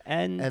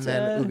 and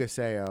then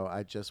Ugaseo,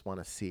 I just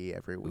want to see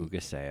every week.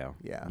 Ugaseo.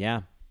 Yeah.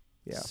 Yeah.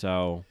 Yeah.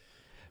 So,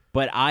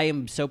 but I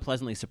am so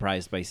pleasantly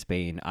surprised by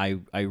Spain. I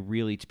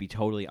really, to be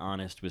totally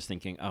honest, was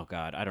thinking, oh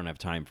God, I don't have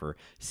time for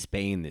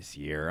Spain this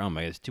year. Oh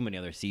my, there's too many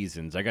other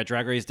seasons. I got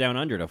Drag Race Down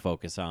Under to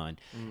focus on.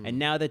 And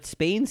now that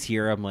Spain's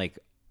here, I'm like,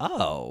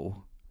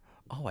 oh,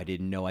 I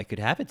didn't know I could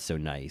have it so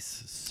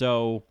nice.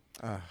 So,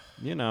 I'm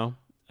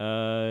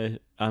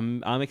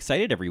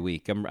excited every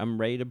week.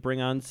 I'm ready to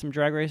bring on some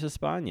Drag Race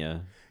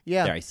España.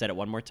 Yeah. There, I said it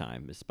one more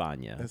time,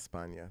 España.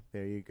 España.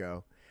 There you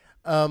go.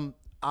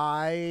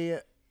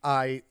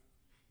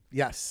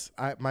 Yes,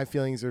 my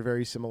feelings are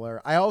very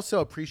similar. I also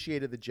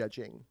appreciated the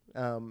judging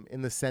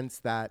in the sense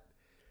that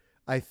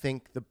I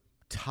think the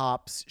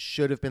tops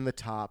should have been the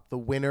top. The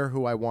winner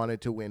who I wanted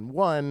to win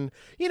won.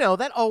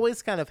 That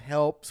always kind of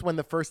helps when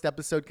the first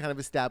episode kind of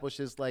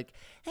establishes like,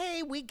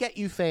 hey, we get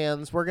you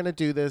fans. We're going to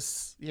do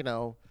this,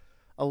 a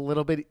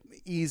little bit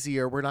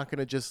easier. We're not going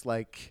to just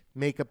like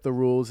make up the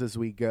rules as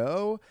we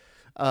go.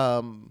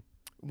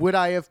 Would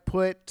I have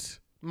put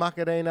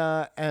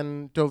Macarena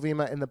and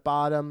Dovima in the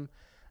bottom?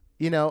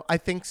 I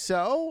think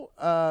so.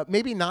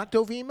 Maybe not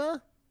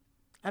Dovima.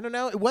 I don't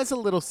know. It was a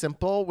little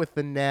simple with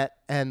the net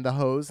and the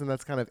hose, and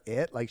that's kind of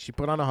it. Like, she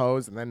put on a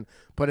hose and then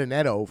put a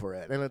net over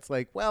it. And it's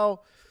like,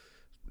 well,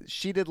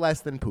 she did less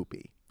than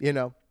Poopy,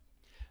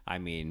 I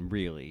mean,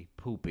 really,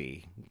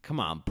 Poopy. Come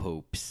on,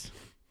 Poops.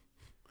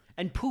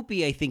 And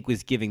Poopy, I think,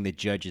 was giving the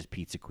judges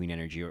Pizza Queen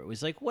energy, where it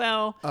was like,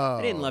 well,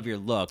 I didn't love your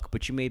look,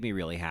 but you made me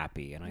really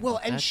happy.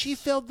 And she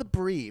filled the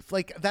brief.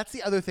 Like, that's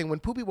the other thing. When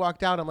Poopy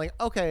walked out, I'm like,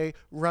 okay,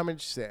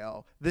 rummage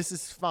sale. This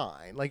is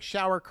fine. Like,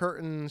 shower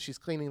curtains, she's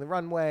cleaning the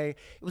runway.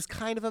 It was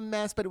kind of a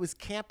mess, but it was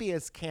campy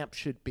as camp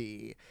should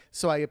be.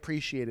 So I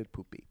appreciated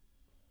Poopy.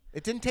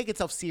 It didn't take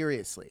itself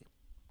seriously.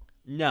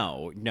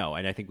 No.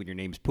 And I think when your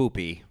name's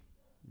Poopy,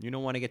 you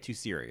don't want to get too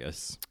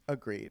serious.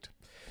 Agreed.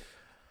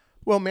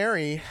 Well,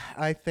 Mary,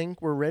 I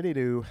think we're ready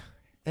to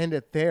end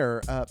it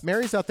there.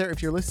 Mary's out there.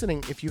 If you're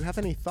listening, if you have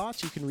any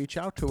thoughts, you can reach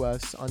out to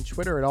us on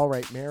Twitter at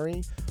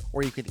AllRightMary,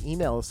 or you can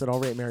email us at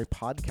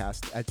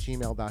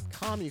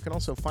allrightmarypodcast@gmail.com. You can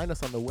also find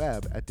us on the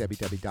web at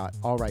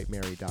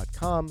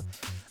www.allrightmary.com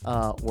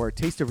or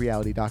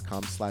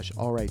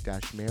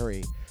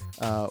tasteofreality.com/allright-mary.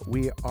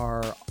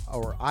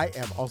 I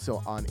am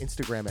also on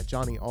Instagram at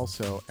Johnny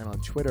Also and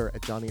on Twitter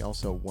at Johnny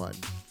Also 1.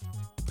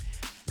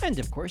 And,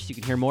 of course, you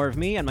can hear more of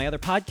me on my other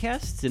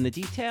podcasts, In the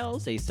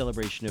Details, a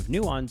celebration of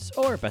nuance,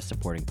 or Best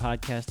Supporting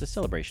Podcast, a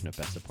celebration of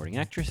Best Supporting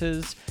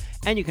Actresses.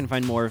 And you can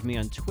find more of me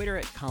on Twitter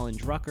at Colin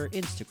Drucker,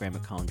 Instagram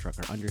at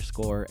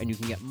ColinDrucker_, and you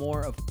can get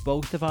more of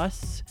both of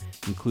us,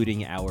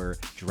 including our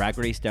Drag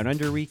Race Down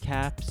Under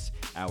recaps,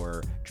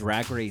 our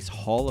Drag Race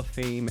Hall of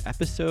Fame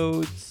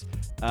episodes,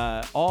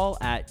 all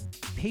at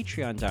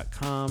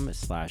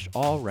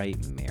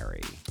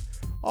patreon.com/allrightmary.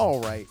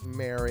 All right,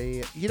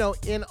 Mary.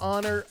 In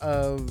honor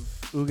of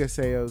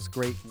Ugaseo's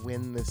great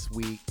win this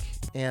week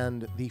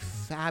and the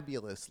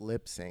fabulous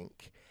lip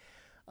sync,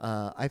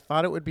 I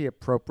thought it would be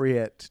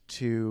appropriate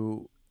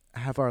to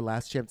have our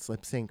last chance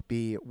lip sync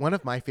be one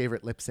of my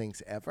favorite lip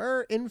syncs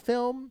ever in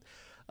film,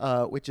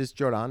 which is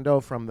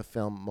Llorando from the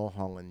film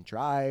Mulholland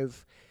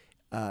Drive.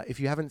 If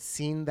you haven't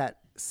seen that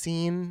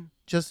scene,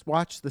 just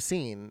watch the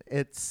scene.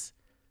 It's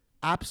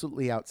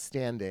absolutely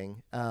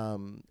outstanding.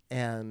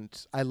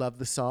 And I love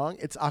the song.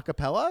 It's a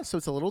cappella, so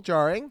it's a little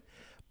jarring,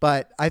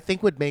 but I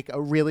think would make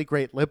a really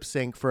great lip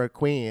sync for a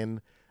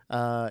queen,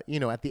 at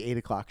the 8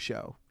 o'clock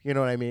show. You know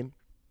what I mean?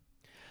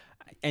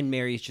 And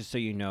Mary's, just so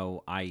you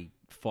know, I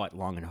fought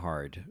long and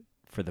hard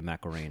for the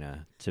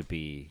Macarena to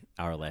be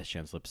our last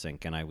chance lip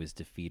sync, and I was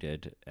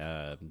defeated.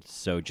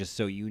 So just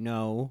so you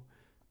know,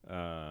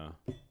 I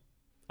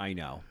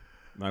know.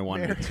 I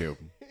wanted to.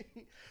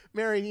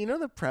 Mary, you know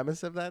the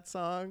premise of that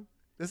song?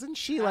 Doesn't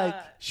she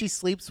she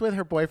sleeps with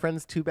her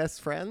boyfriend's two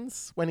best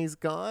friends when he's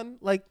gone?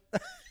 Like,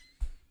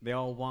 they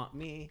all want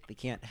me, they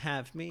can't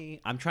have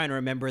me. I'm trying to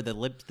remember the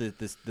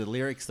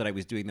lyrics that I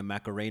was doing the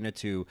Macarena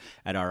to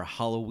at our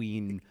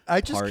Halloween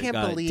can't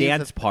believe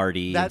dance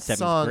party that in 7th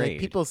song grade. like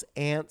people's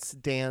aunts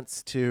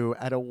dance to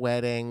at a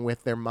wedding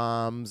with their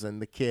moms and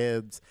the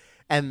kids.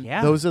 And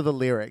those are the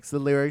lyrics. The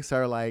lyrics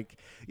are like,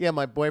 yeah,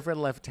 my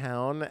boyfriend left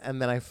town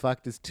and then I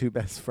fucked his two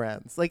best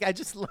friends. Like, I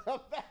just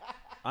love that.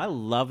 I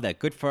love that.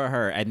 Good for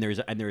her. And there's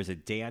a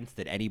dance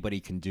that anybody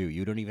can do.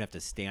 You don't even have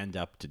to stand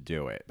up to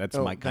do it. That's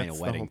my kind that's of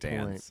the wedding whole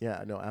point. dance.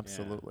 Yeah, no,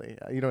 absolutely.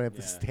 You don't have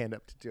to stand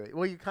up to do it.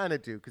 Well, you kind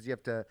of do because you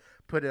have to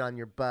put it on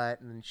your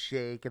butt and then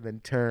shake and then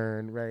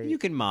turn, right? You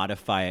can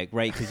modify it,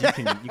 right? Because you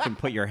can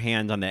put your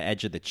hand on the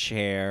edge of the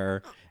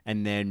chair,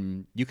 and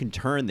then you can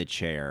turn the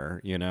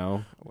chair.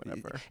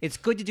 Whatever. It's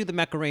good to do the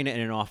Macarena in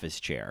an office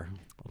chair.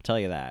 I'll tell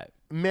you that.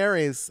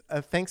 Marys,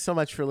 thanks so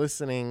much for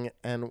listening,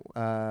 and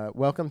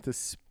welcome to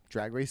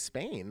Drag Race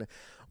Spain.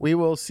 We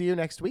will see you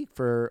next week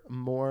for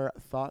more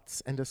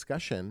thoughts and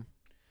discussion.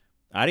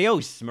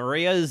 Adios,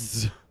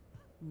 Marias.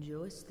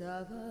 Yo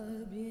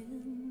estaba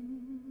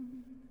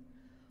bien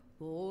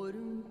por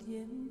un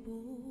tiempo,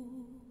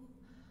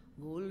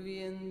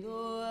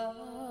 volviendo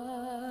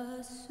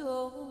a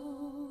sonreír.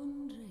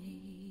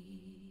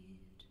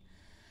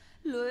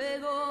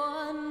 Luego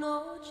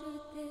anoche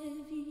te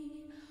vi,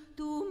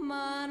 tu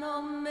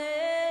mano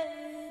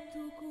me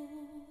tocó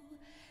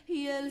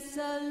y el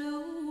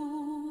saludo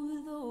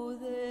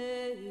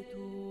de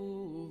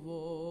tu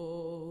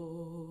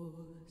voz.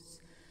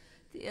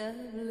 Te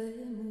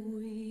hablé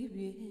muy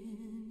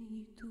bien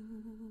y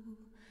tú,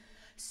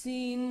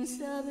 sin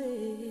saber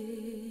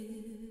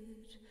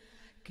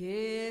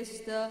que he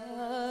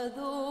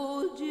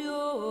estado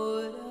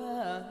llorando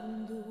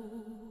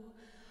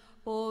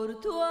por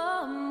tu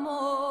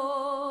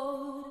amor,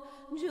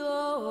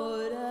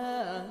 llorando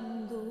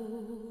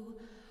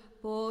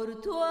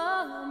por tu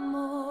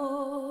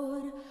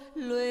amor.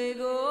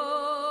 Luego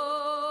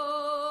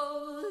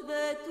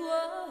de tu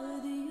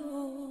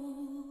adiós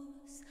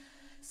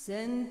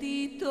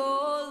sentí todo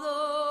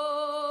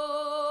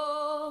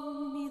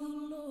mi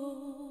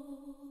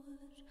dolor,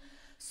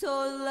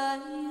 sola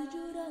y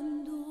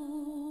llorando,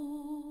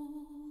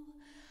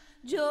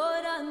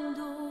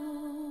 llorando,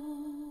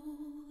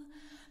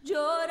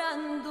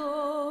 llorando,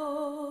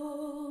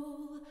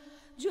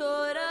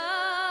 llorando.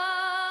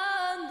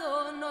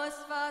 No es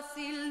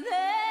fácil de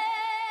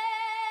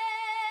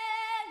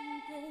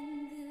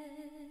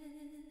entender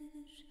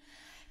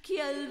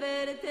que al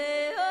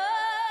verte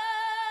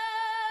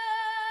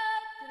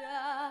otra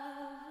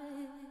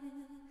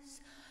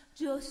vez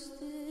yo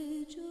esté